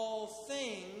all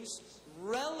things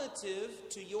relative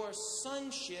to your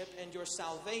sonship and your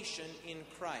salvation in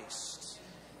Christ.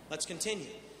 Let's continue.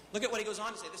 Look at what he goes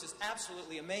on to say. This is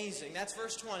absolutely amazing. That's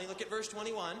verse 20. Look at verse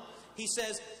 21. He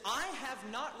says, I have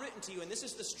not written to you, and this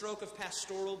is the stroke of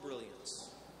pastoral brilliance.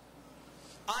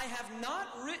 I have not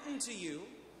written to you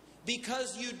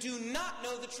because you do not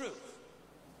know the truth.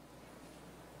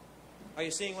 Are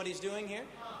you seeing what he's doing here?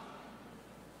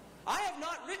 I have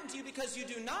not written to you because you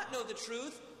do not know the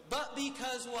truth, but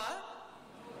because what?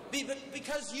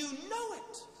 Because you know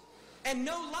it, and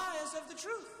know lies of the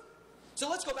truth. So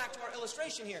let's go back to our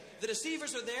illustration here. The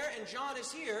deceivers are there and John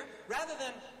is here. Rather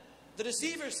than the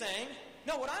deceiver saying,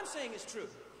 no, what I'm saying is true.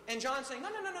 And John's saying,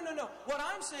 no. What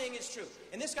I'm saying is true.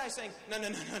 And this guy's saying, no.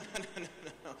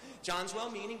 John's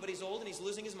well-meaning, but he's old and he's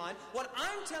losing his mind. What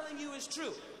I'm telling you is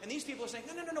true. And these people are saying,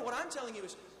 no. What I'm telling you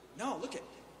is, no, look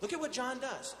at what John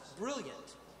does.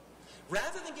 Brilliant.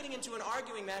 Rather than getting into an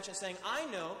arguing match and saying, I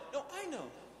know, no, I know,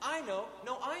 I know,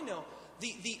 no, I know.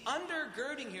 The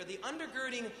undergirding here, the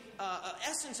undergirding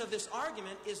essence of this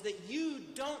argument is that you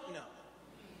don't know.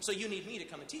 So you need me to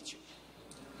come and teach you.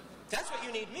 That's what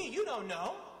you need me. You don't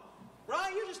know.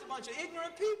 Right? You're just a bunch of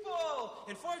ignorant people.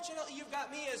 And fortunately, you've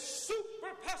got me as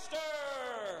super pastor.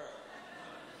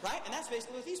 Right? And that's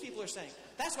basically what these people are saying.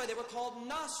 That's why they were called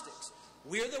Gnostics.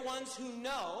 We're the ones who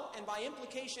know, and by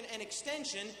implication and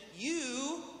extension,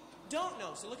 you don't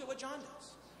know. So look at what John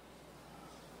does.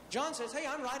 John says, hey,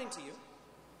 I'm writing to you.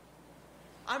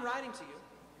 I'm writing to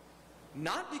you,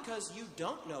 not because you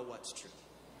don't know what's true,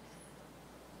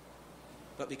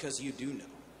 but because you do know.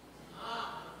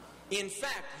 In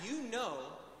fact, you know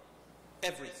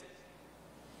everything.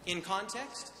 In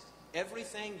context,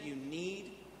 everything you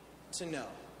need to know.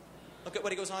 Look at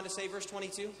what he goes on to say, verse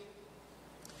 22.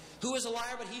 Who is a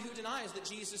liar but he who denies that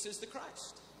Jesus is the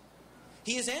Christ?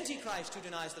 He is Antichrist who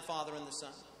denies the Father and the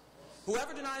Son.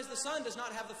 Whoever denies the Son does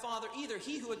not have the Father either.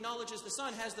 He who acknowledges the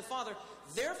Son has the Father.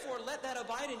 Therefore, let that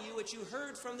abide in you which you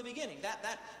heard from the beginning.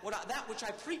 That which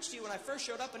I preached to you when I first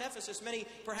showed up in Ephesus many,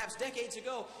 perhaps decades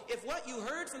ago. If what you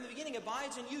heard from the beginning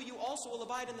abides in you, you also will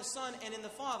abide in the Son and in the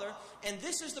Father. And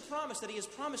this is the promise that He has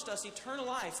promised us, eternal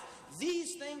life.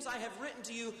 These things I have written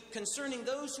to you concerning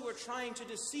those who are trying to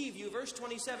deceive you. Verse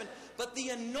 27, but the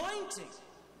anointing,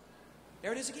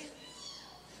 there it is again.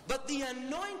 But the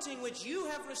anointing which you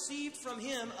have received from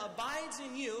Him abides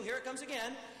in you. Here it comes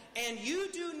again. And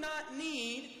you do not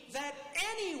need that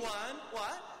anyone,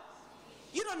 what?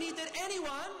 You don't need that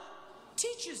anyone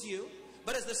teaches you.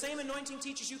 But as the same anointing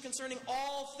teaches you concerning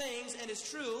all things and is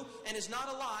true and is not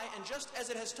a lie, and just as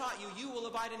it has taught you, you will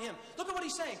abide in Him. Look at what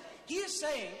He's saying. He is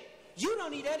saying, you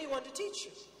don't need anyone to teach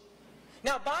you.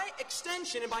 Now, by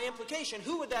extension and by implication,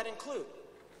 who would that include?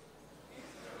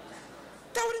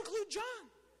 That would include John.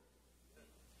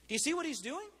 Do you see what he's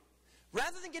doing?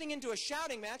 Rather than getting into a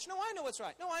shouting match, no, I know what's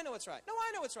right. No, I know what's right. No,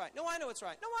 I know what's right. No, I know what's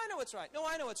right. No, I know what's right. No,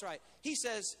 I know what's right. He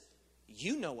says,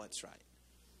 you know what's right.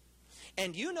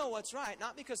 And you know what's right,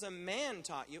 not because a man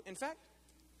taught you. In fact,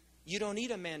 you don't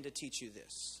need a man to teach you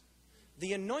this.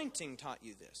 The anointing taught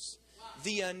you this.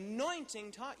 The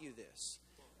anointing taught you this.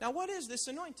 Now, what is this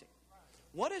anointing?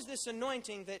 What is this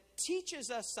anointing that teaches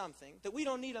us something that we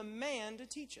don't need a man to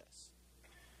teach us?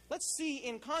 Let's see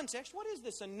in context, what is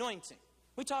this anointing?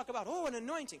 We talk about, oh, an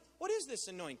anointing. What is this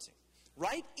anointing?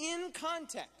 Right in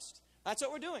context. That's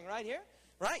what we're doing right here.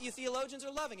 Right? You theologians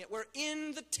are loving it. We're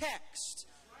in the text.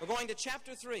 We're going to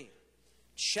chapter 3.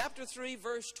 Chapter 3,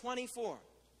 verse 24.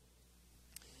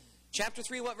 Chapter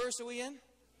 3, what verse are we in?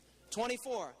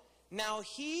 24. Now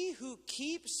he who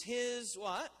keeps his,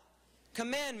 what?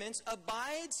 Commandments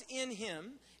abides in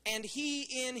him, and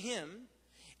he in him.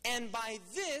 And by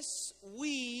this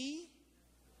we,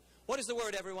 what is the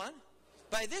word, everyone?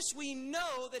 By this we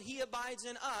know that He abides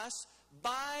in us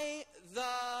by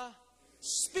the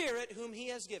Spirit whom He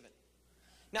has given.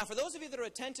 Now, for those of you that are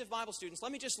attentive Bible students,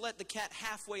 let me just let the cat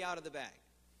halfway out of the bag.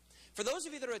 For those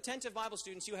of you that are attentive Bible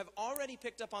students, you have already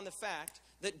picked up on the fact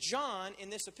that John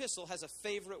in this epistle has a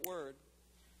favorite word.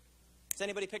 Has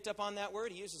anybody picked up on that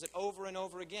word? He uses it over and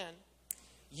over again.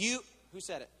 You, who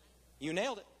said it? You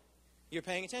nailed it. You're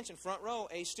paying attention. Front row,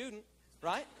 A student,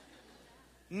 right?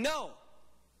 No.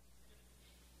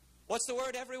 What's the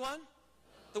word, everyone?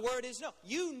 The word is no.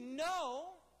 You know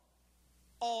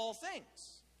all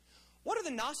things. What are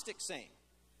the Gnostics saying?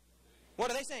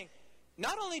 What are they saying?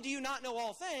 Not only do you not know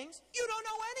all things, you don't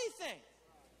know anything.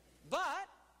 But,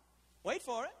 wait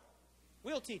for it,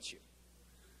 we'll teach you.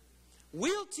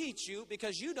 We'll teach you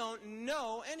because you don't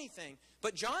know anything.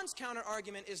 But John's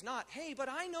counter-argument is not, hey, but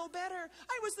I know better.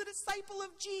 I was the disciple of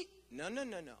Jesus. No.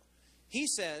 He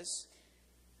says,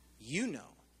 you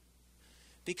know.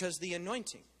 Because the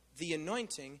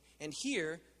anointing, and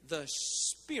here, the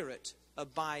Spirit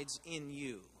abides in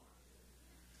you.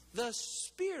 The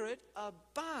Spirit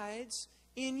abides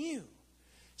in you.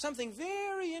 Something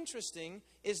very interesting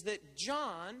is that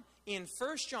John, in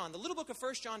 1 John, the little book of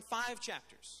 1 John, 5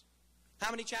 chapters.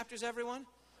 How many chapters, everyone?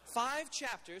 5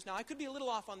 chapters. Now, I could be a little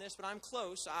off on this, but I'm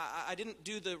close. I didn't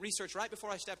do the research right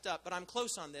before I stepped up, but I'm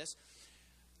close on this.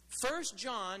 1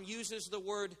 John uses the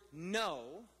word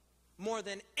know more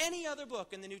than any other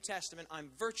book in the New Testament,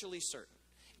 I'm virtually certain.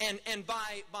 And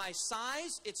by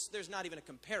size, there's not even a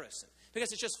comparison.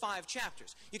 because it's just 5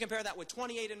 chapters. You compare that with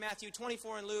 28 in Matthew,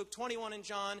 24 in Luke, 21 in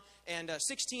John, and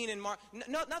 16 in Mark.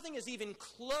 Nothing is even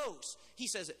close. He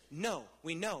says, no,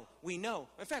 we know, we know.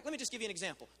 In fact, let me just give you an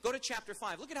example. Go to chapter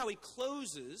 5. Look at how he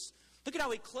closes. Look at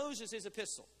how he closes his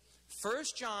epistle. 1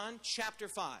 John chapter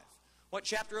 5. What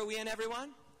chapter are we in,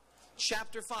 everyone?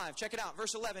 Chapter 5. Check it out.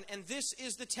 Verse 11. And this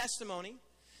is the testimony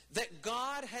that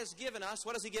God has given us.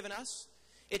 What has he given us?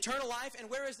 Eternal life. And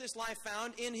where is this life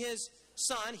found? In his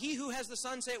Son. He who has the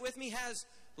Son, say it with me, has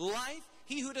life.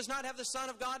 He who does not have the Son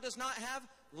of God does not have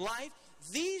life.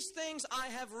 These things I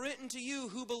have written to you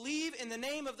who believe in the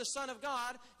name of the Son of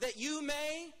God, that you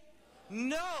may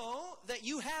know that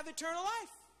you have eternal life.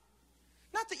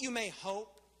 Not that you may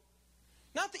hope.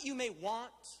 Not that you may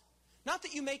want. Not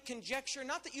that you may conjecture.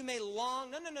 Not that you may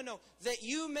long. No. That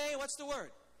you may, what's the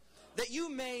word? That you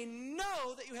may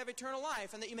know that you have eternal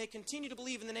life, and that you may continue to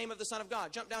believe in the name of the Son of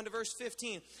God. Jump down to verse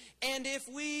 15. And if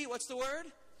we, what's the word?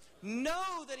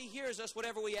 Know that he hears us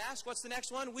whatever we ask. What's the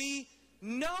next one? We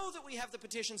know that we have the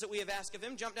petitions that we have asked of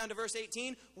him. Jump down to verse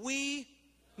 18. We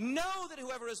know that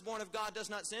whoever is born of God does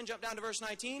not sin. Jump down to verse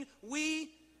 19.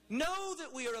 We know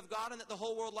that we are of God, and that the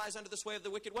whole world lies under the sway of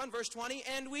the wicked one. Verse 20.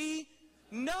 And we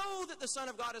know that the Son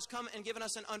of God has come and given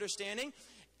us an understanding,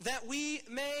 that we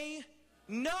may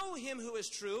know him who is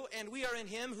true, and we are in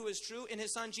him who is true, in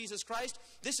his Son Jesus Christ.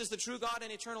 This is the true God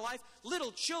and eternal life.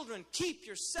 Little children, keep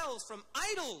yourselves from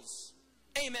idols.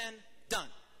 Amen. Done.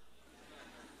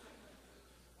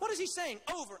 What is he saying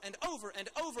over and over and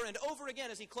over and over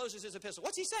again as he closes his epistle?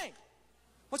 What's he saying?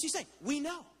 What's he saying? We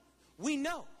know. We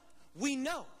know. We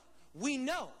know. We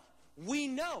know. We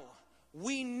know.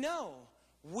 We know.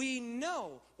 We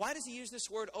know. Why does he use this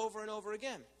word over and over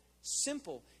again?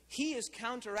 Simple. He is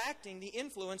counteracting the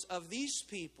influence of these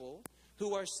people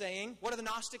who are saying, what are the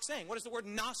Gnostics saying? What does the word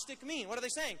Gnostic mean? What are they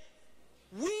saying?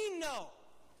 We know.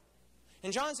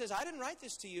 And John says, I didn't write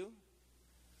this to you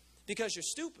because you're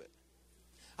stupid.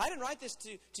 I didn't write this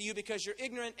to you because you're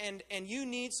ignorant and you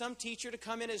need some teacher to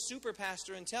come in as super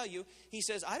pastor and tell you. He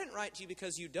says, I didn't write to you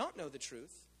because you don't know the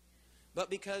truth, but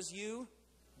because you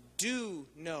do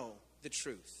know the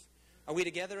truth. Are we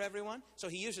together, everyone? So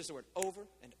he uses the word over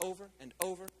and over and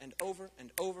over and over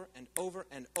and over and over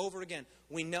and over again.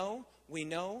 We know, we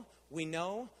know, we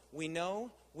know, we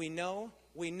know, we know,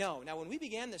 we know. Now, when we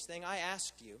began this thing, I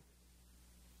asked you,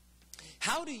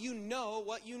 how do you know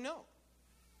what you know?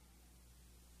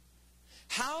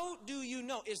 How do you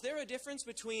know? Is there a difference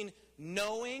between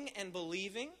knowing and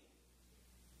believing?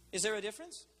 Is there a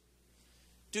difference?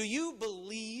 Do you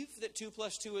believe that 2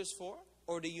 plus 2 is 4?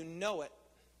 Or do you know it?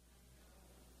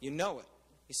 You know it.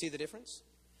 You see the difference?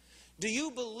 Do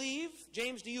you believe,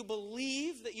 James, do you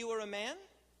believe that you are a man?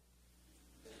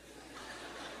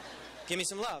 Give me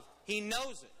some love. He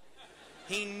knows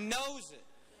it. He knows it.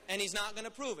 And he's not going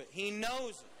to prove it. He knows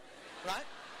it. Right?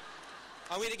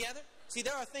 Are we together? See,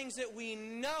 there are things that we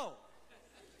know.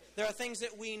 There are things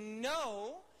that we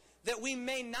know that we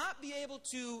may not be able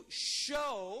to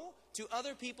show to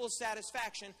other people's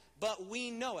satisfaction, but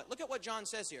we know it. Look at what John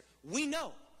says here. We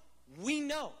know. We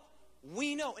know.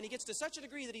 We know. And he gets to such a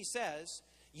degree that he says,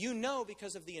 you know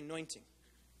because of the anointing.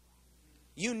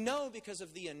 You know because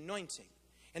of the anointing.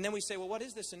 And then we say, well, what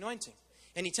is this anointing?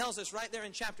 And he tells us right there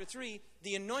in chapter 3,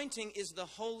 the anointing is the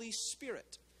Holy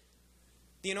Spirit.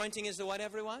 The anointing is the what,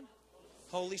 everyone?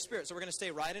 Holy Spirit. So we're going to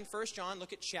stay right in 1 John.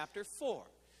 Look at chapter 4.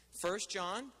 1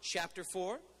 John chapter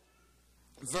 4,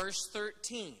 verse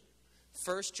 13.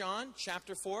 1 John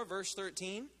chapter 4, verse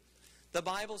 13. The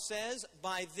Bible says,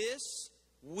 by this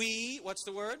we, what's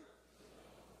the word?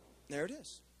 There it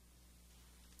is.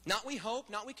 Not we hope,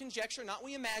 not we conjecture, not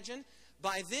we imagine.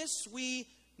 By this we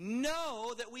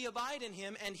know that we abide in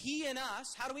him and he in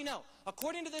us. How do we know?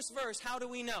 According to this verse, how do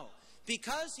we know?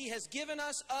 Because he has given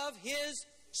us of his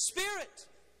Spirit.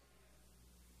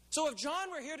 So if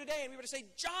John were here today and we were to say,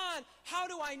 John, how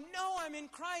do I know I'm in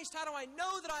Christ? How do I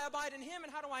know that I abide in him?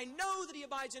 And how do I know that he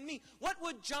abides in me? What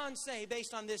would John say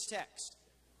based on this text?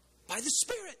 By the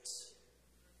Spirit.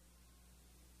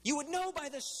 You would know by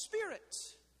the Spirit.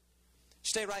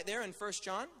 Stay right there in 1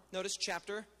 John. Notice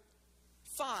chapter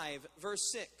 5,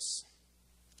 verse 6.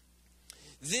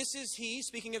 This is he,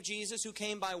 speaking of Jesus, who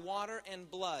came by water and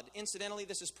blood. Incidentally,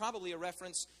 this is probably a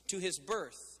reference to his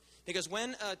birth. Because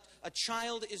when a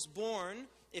child is born,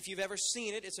 if you've ever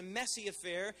seen it, it's a messy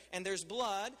affair, and there's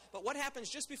blood. But what happens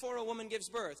just before a woman gives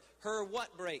birth? Her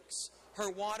what breaks?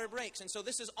 Her water breaks. And so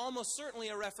this is almost certainly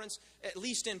a reference, at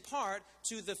least in part,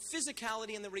 to the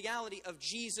physicality and the reality of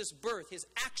Jesus' birth, his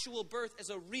actual birth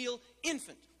as a real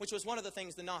infant, which was one of the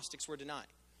things the Gnostics were denying.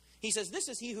 He says, this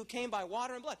is he who came by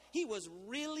water and blood. He was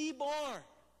really born.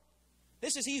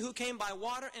 This is he who came by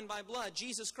water and by blood,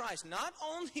 Jesus Christ. Not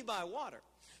only by water,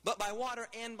 but by water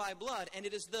and by blood. And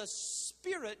it is the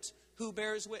Spirit who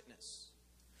bears witness.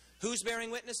 Who's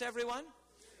bearing witness, everyone?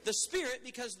 The Spirit,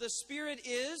 because the Spirit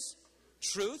is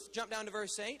truth. Jump down to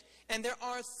verse 8. And there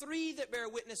are three that bear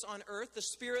witness on earth, the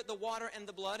Spirit, the water, and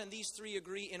the blood, and these three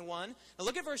agree in one. Now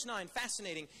look at verse 9,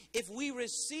 fascinating. If we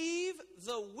receive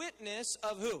the witness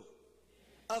of who?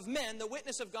 Of men, the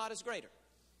witness of God is greater.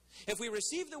 If we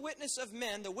receive the witness of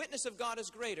men, the witness of God is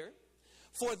greater.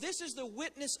 For this is the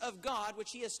witness of God,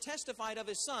 which he has testified of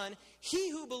his Son.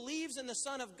 He who believes in the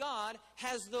Son of God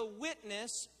has the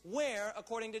witness where,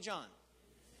 according to John?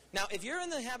 Now, if you're in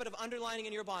the habit of underlining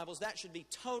in your Bibles, that should be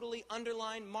totally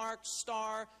underlined, marked,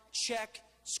 star, check,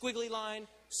 squiggly line,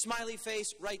 smiley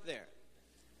face, right there.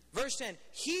 Verse 10,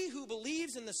 he who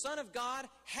believes in the Son of God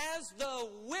has the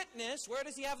witness. Where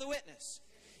does he have the witness?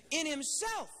 In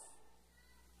himself.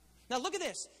 Now look at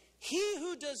this. He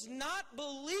who does not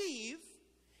believe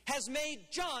has made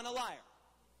John a liar.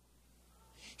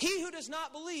 He who does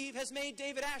not believe has made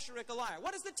David Asscherick a liar.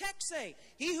 What does the text say?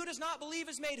 He who does not believe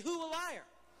has made who a liar?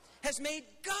 Has made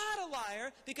God a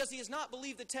liar because he has not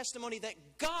believed the testimony that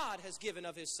God has given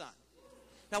of his Son.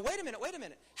 Now wait a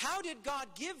minute. How did God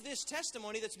give this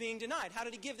testimony that's being denied? How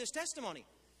did he give this testimony?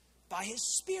 By his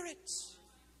Spirit.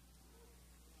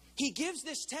 He gives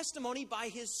this testimony by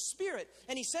his Spirit.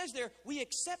 And he says there, we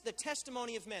accept the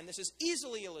testimony of men. This is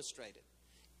easily illustrated.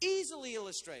 Easily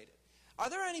illustrated. Are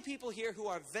there any people here who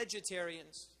are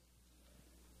vegetarians?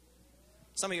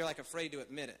 Some of you are like afraid to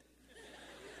admit it.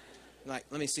 Like,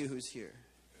 let me see who's here.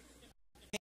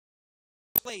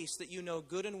 Place that you know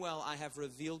good and well, I have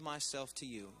revealed myself to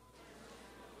you.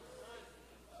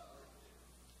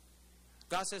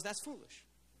 God says that's foolish.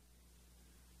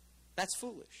 That's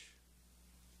foolish.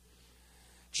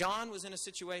 John was in a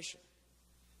situation.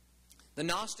 The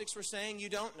Gnostics were saying, you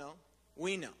don't know,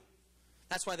 we know.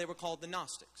 That's why they were called the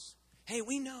Gnostics. Hey,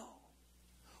 we know.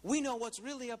 We know what's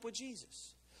really up with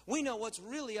Jesus. We know what's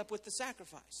really up with the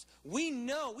sacrifice. We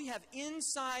know, we have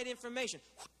inside information.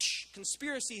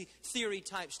 Conspiracy theory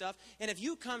type stuff. And if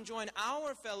you come join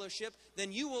our fellowship,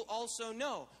 then you will also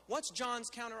know. What's John's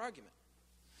counter argument?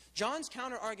 John's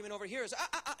counter argument over here is,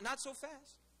 not so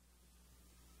fast.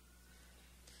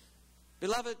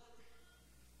 Beloved,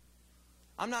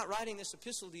 I'm not writing this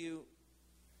epistle to you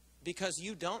because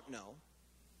you don't know.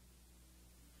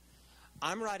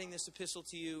 I'm writing this epistle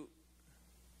to you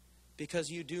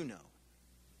because you do know.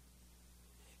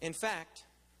 In fact,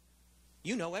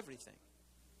 you know everything.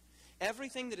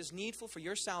 Everything that is needful for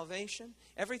your salvation,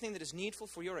 everything that is needful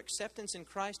for your acceptance in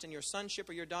Christ and your sonship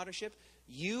or your daughtership,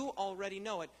 you already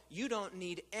know it. You don't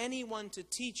need anyone to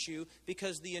teach you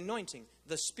because the anointing,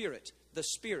 the Spirit, the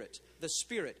Spirit, the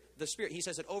Spirit, the Spirit. He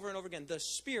says it over and over again. The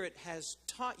Spirit has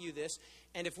taught you this.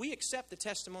 And if we accept the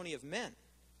testimony of men,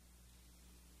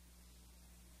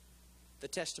 the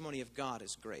testimony of God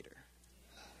is greater.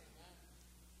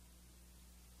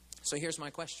 So here's my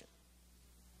question.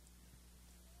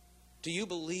 Do you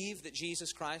believe that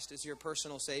Jesus Christ is your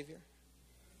personal Savior?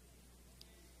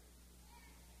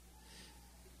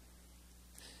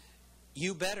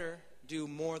 You better do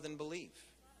more than believe.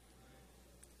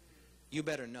 You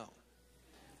better know.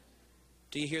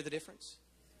 Do you hear the difference?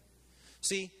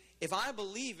 See, if I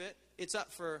believe it, it's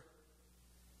up for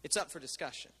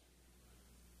discussion.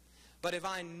 But if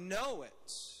I know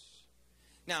it,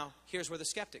 now here's where the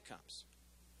skeptic comes.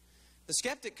 The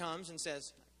skeptic comes and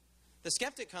says,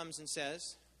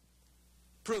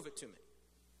 prove it to me.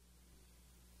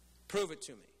 Prove it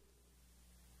to me.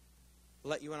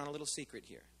 I'll let you in on a little secret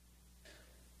here.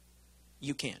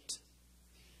 You can't.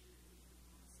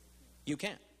 You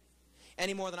can't.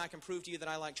 Any more than I can prove to you that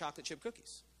I like chocolate chip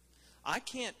cookies. I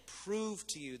can't prove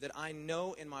to you that I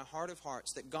know in my heart of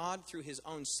hearts that God, through his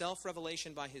own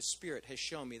self-revelation by his Spirit, has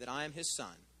shown me that I am his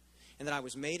son and that I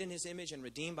was made in his image and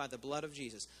redeemed by the blood of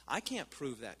Jesus. I can't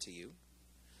prove that to you,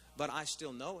 but I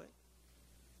still know it.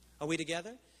 Are we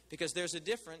together? Because there's a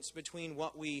difference between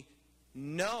what we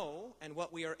know and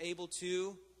what we are able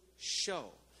to show.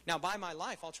 Now, by my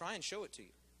life, I'll try and show it to you.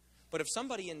 But if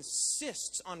somebody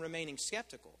insists on remaining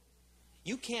skeptical,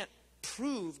 you can't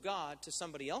prove God to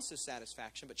somebody else's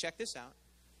satisfaction. But check this out.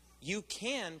 You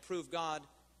can prove God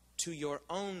to your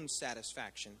own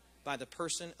satisfaction by the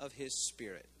person of his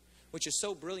Spirit. Which is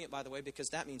so brilliant, by the way,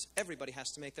 because that means everybody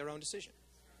has to make their own decision.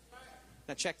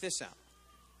 Now check this out.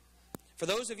 For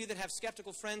those of you that have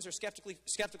skeptical friends or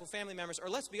skeptical family members, or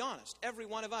let's be honest, every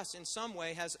one of us in some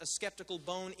way has a skeptical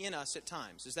bone in us at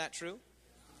times. Is that true?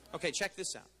 Okay, check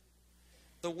this out.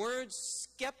 The word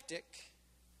skeptic,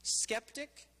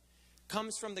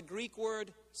 comes from the Greek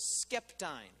word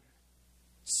skeptine.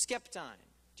 Skeptine.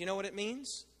 Do you know what it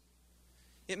means?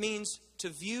 It means to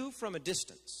view from a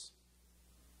distance.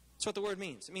 That's what the word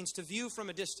means. It means to view from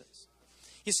a distance.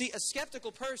 You see, a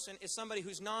skeptical person is somebody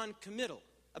who's non-committal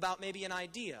about maybe an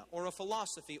idea or a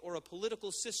philosophy or a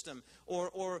political system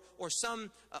or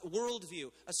some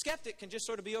worldview. A skeptic can just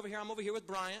sort of be over here. I'm over here with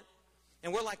Bryant,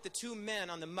 and we're like the two men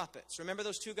on the Muppets. Remember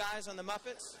those two guys on the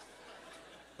Muppets?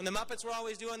 When the Muppets were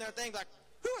always doing their thing, like,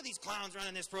 who are these clowns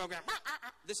running this program?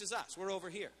 This is us. We're over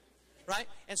here. Right?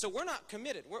 And so we're not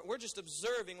committed. We're just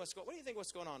observing what's going on. What do you think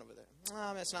what's going on over there?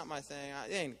 Oh, that's not my thing.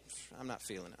 I'm not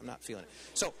feeling it. I'm not feeling it.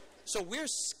 So we're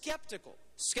skeptical.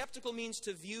 Skeptical means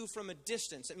to view from a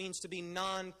distance. It means to be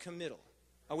non-committal.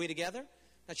 Are we together?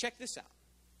 Now check this out.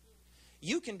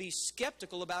 You can be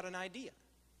skeptical about an idea.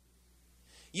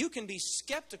 You can be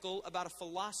skeptical about a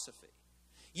philosophy.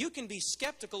 You can be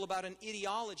skeptical about an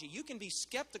ideology. You can be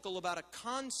skeptical about a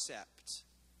concept.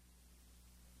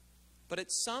 But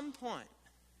at some point,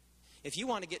 if you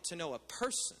want to get to know a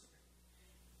person,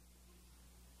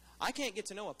 I can't get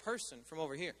to know a person from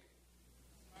over here.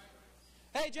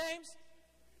 Hey, James.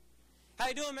 How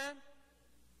you doing, man?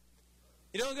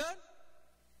 You doing good?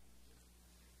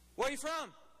 Where are you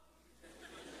from?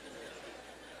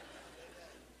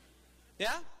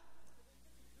 Yeah?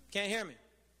 Can't hear me.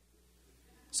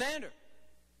 Sander.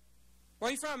 Where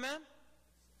are you from, man?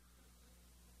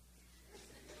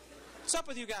 What's up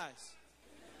with you guys?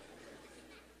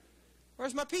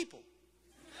 Where's my people?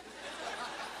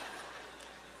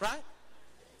 Right?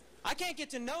 I can't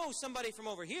get to know somebody from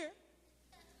over here.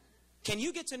 Can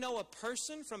you get to know a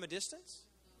person from a distance?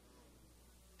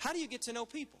 How do you get to know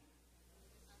people?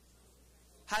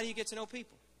 How do you get to know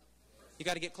people? You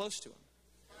got to get close to them.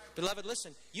 Beloved,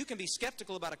 listen, you can be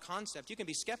skeptical about a concept. You can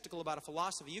be skeptical about a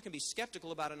philosophy. You can be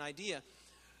skeptical about an idea.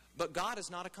 But God is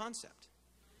not a concept.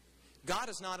 God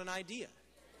is not an idea.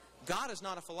 God is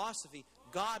not a philosophy.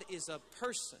 God is a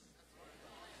person.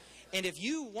 And if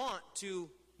you want to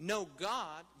know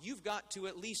God, you've got to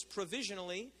at least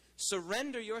provisionally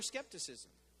surrender your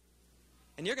skepticism.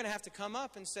 And you're going to have to come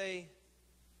up and say,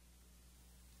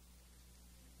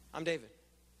 I'm David.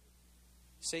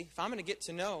 See, if I'm going to get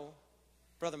to know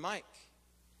Brother Mike,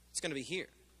 it's going to be here.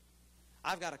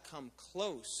 I've got to come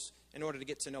close in order to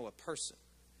get to know a person.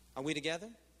 Are we together?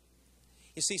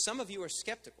 You see, some of you are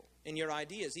skeptical in your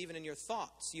ideas, even in your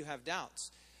thoughts. You have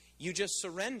doubts. You just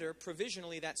surrender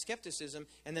provisionally that skepticism,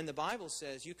 and then the Bible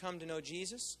says, you come to know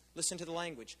Jesus. Listen to the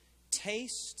language.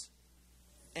 Taste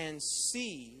and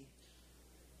see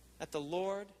that the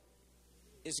Lord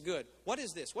is good. What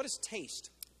is this? What is taste?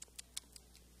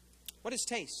 What is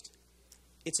taste?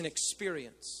 It's an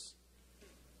experience.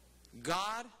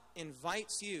 God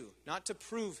invites you not to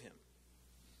prove Him,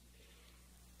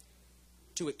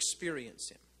 to experience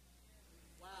Him.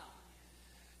 Wow.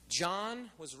 John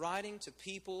was writing to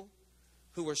people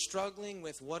who were struggling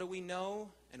with what do we know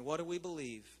and what do we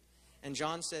believe. And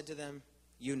John said to them,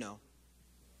 you know.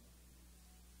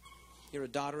 You're a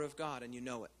daughter of God and you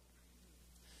know it.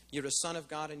 You're a son of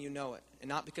God and you know it. And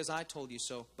not because I told you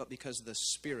so, but because the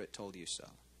Spirit told you so.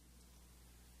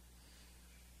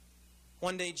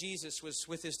 One day Jesus was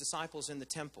with His disciples in the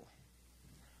temple.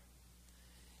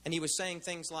 And He was saying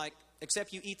things like,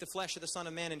 except you eat the flesh of the Son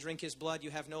of Man and drink His blood, you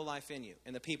have no life in you.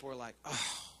 And the people were like,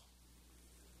 oh.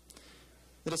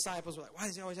 The disciples were like, why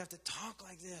does He always have to talk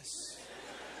like this?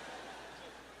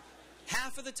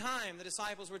 Half of the time, the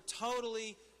disciples were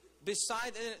totally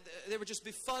they were just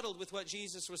befuddled with what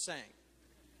Jesus was saying.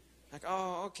 Like,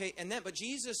 oh, okay. And then, but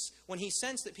Jesus, when He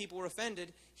sensed that people were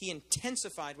offended, He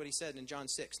intensified what He said in John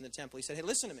 6 in the temple. He said, hey,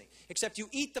 listen to me. Except you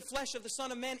eat the flesh of the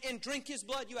Son of Man and drink His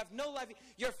blood, you have no life.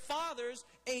 Your fathers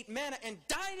ate manna and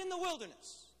died in the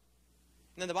wilderness.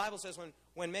 And then the Bible says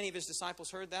when many of His disciples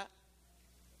heard that,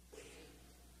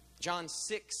 John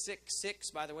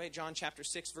 6:6, by the way, John chapter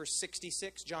 6, verse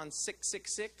 66, John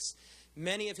 6:66,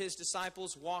 many of His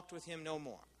disciples walked with Him no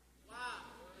more. Wow.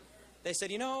 They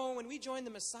said, you know, when we joined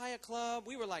the Messiah Club,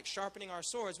 we were like sharpening our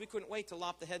swords. We couldn't wait to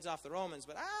lop the heads off the Romans.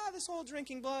 But, this whole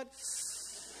drinking blood.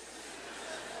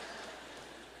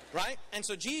 Right? And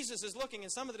so Jesus is looking,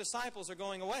 and some of the disciples are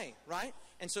going away. Right?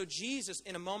 And so Jesus,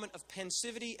 in a moment of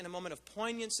pensivity, in a moment of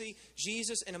poignancy,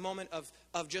 Jesus, in a moment of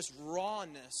just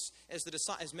rawness,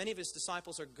 as many of His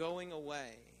disciples are going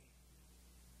away,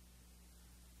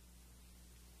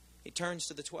 He turns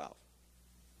to the 12.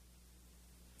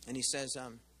 And He says,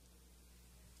 are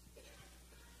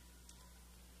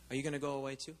you going to go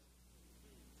away too?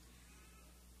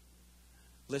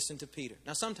 Listen to Peter.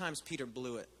 Now, sometimes Peter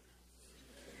blew it.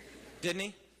 Didn't he?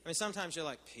 I mean, sometimes you're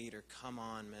like, Peter, come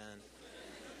on, man.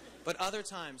 But other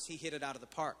times, he hit it out of the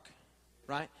park.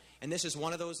 Right? And this is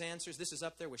one of those answers. This is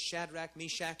up there with Shadrach,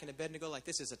 Meshach, and Abednego. Like,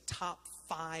 this is a top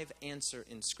 5 answer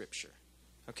in Scripture.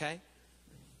 Okay?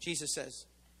 Jesus says,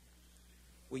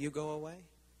 will you go away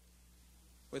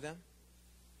with them?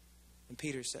 And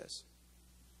Peter says,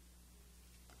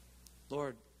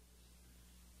 Lord,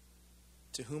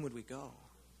 to whom would we go?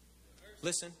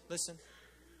 Listen, listen.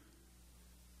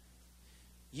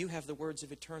 You have the words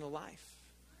of eternal life.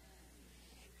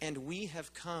 And we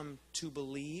have come to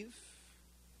believe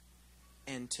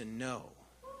and to know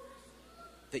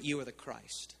that you are the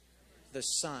Christ, the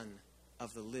Son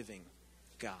of the living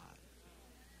God.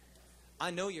 I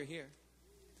know you're here.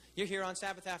 You're here on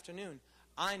Sabbath afternoon.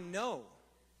 I know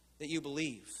that you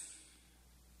believe.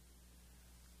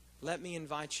 Let me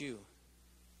invite you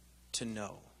to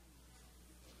know.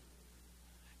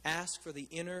 Ask for the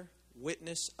inner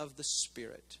witness of the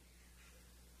Spirit.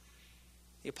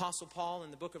 The Apostle Paul in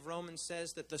the book of Romans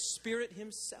says that the Spirit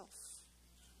Himself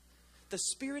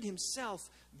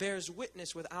bears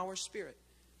witness with our spirit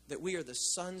that we are the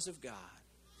sons of God.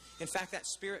 In fact, that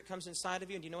Spirit comes inside of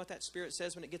you, and do you know what that Spirit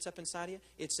says when it gets up inside of you?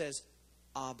 It says,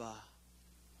 Abba,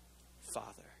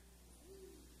 Father.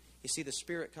 You see, the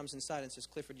Spirit comes inside and says,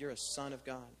 Clifford, you're a son of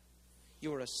God.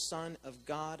 You are a son of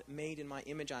God, made in my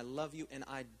image. I love you, and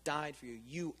I died for you.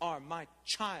 You are my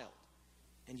child.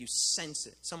 And you sense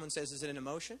it. Someone says, is it an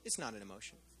emotion? It's not an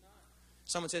emotion.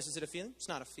 Someone says, is it a feeling? It's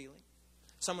not a feeling.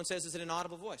 Someone says, is it an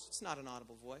audible voice? It's not an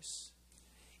audible voice.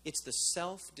 It's the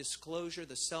self-disclosure,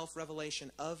 the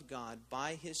self-revelation of God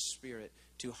by His Spirit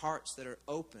to hearts that are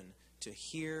open to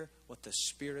hear what the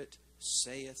Spirit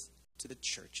saith to the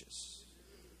churches.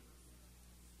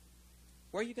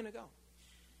 Where are you going to go?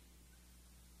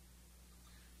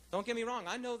 Don't get me wrong.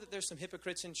 I know that there's some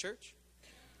hypocrites in church.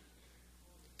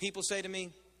 People say to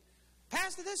me,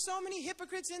 Pastor, there's so many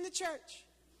hypocrites in the church.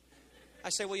 I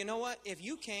say, well, you know what? If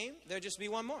you came, there'd just be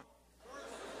one more.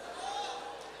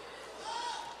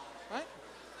 Right?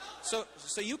 So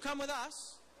you come with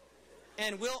us,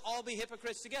 and we'll all be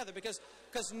hypocrites together, because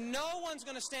no one's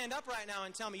going to stand up right now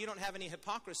and tell me you don't have any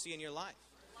hypocrisy in your life.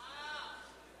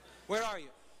 Where are you?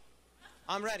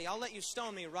 I'm ready. I'll let you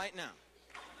stone me right now.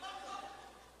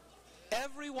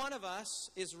 Every one of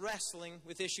us is wrestling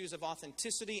with issues of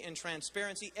authenticity and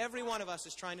transparency. Every one of us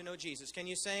is trying to know Jesus. Can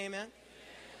you say amen?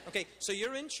 Okay, so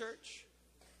you're in church,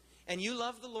 and you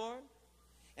love the Lord,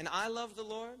 and I love the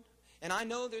Lord, and I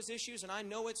know there's issues, and I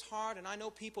know it's hard, and I know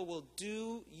people will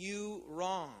do you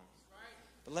wrong.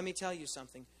 But let me tell you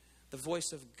something. The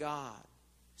voice of God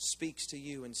speaks to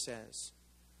you and says,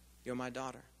 you're my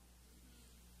daughter.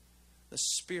 The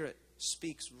Spirit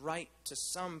speaks right to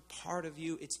some part of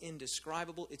you. It's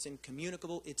indescribable, it's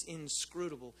incommunicable, it's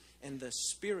inscrutable. And the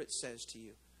Spirit says to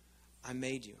you, I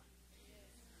made you.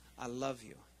 I love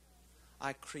you.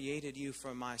 I created you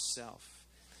for myself.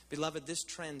 Beloved, this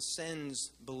transcends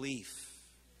belief.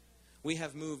 We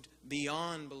have moved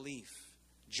beyond belief.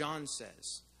 John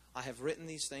says, I have written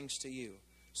these things to you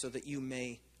so that you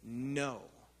may know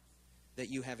that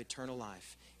you have eternal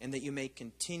life, and that you may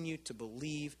continue to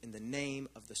believe in the name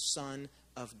of the Son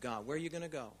of God. Where are you going to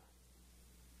go?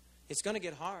 It's going to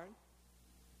get hard,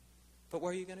 but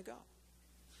where are you going to go?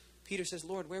 Peter says,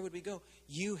 Lord, where would we go?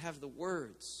 You have the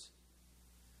words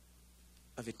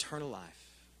of eternal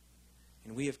life,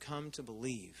 and we have come to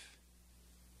believe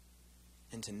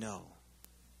and to know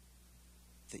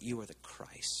that you are the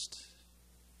Christ.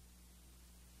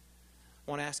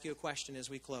 I want to ask you a question as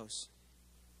we close.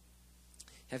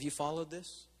 Have you followed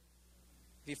this?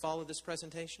 Have you followed this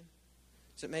presentation?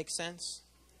 Does it make sense?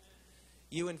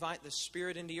 You invite the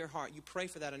Spirit into your heart. You pray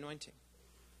for that anointing.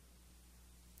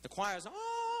 The choir's,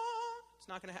 it's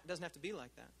not going to. Doesn't have to be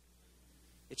like that.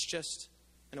 It's just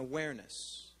an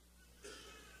awareness.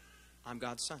 I'm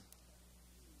God's son.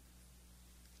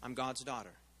 I'm God's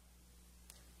daughter.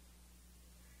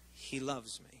 He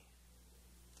loves me,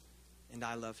 and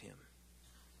I love Him.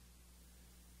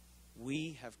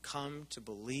 We have come to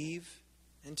believe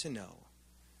and to know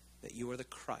that you are the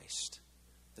Christ,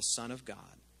 the Son of God,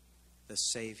 the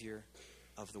Savior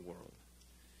of the world.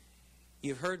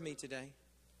 You've heard me today,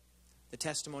 the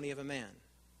testimony of a man.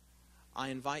 I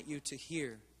invite you to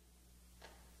hear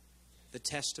the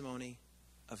testimony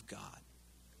of God.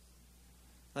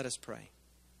 Let us pray.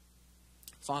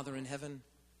 Father in heaven,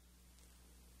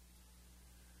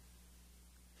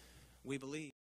 we believe.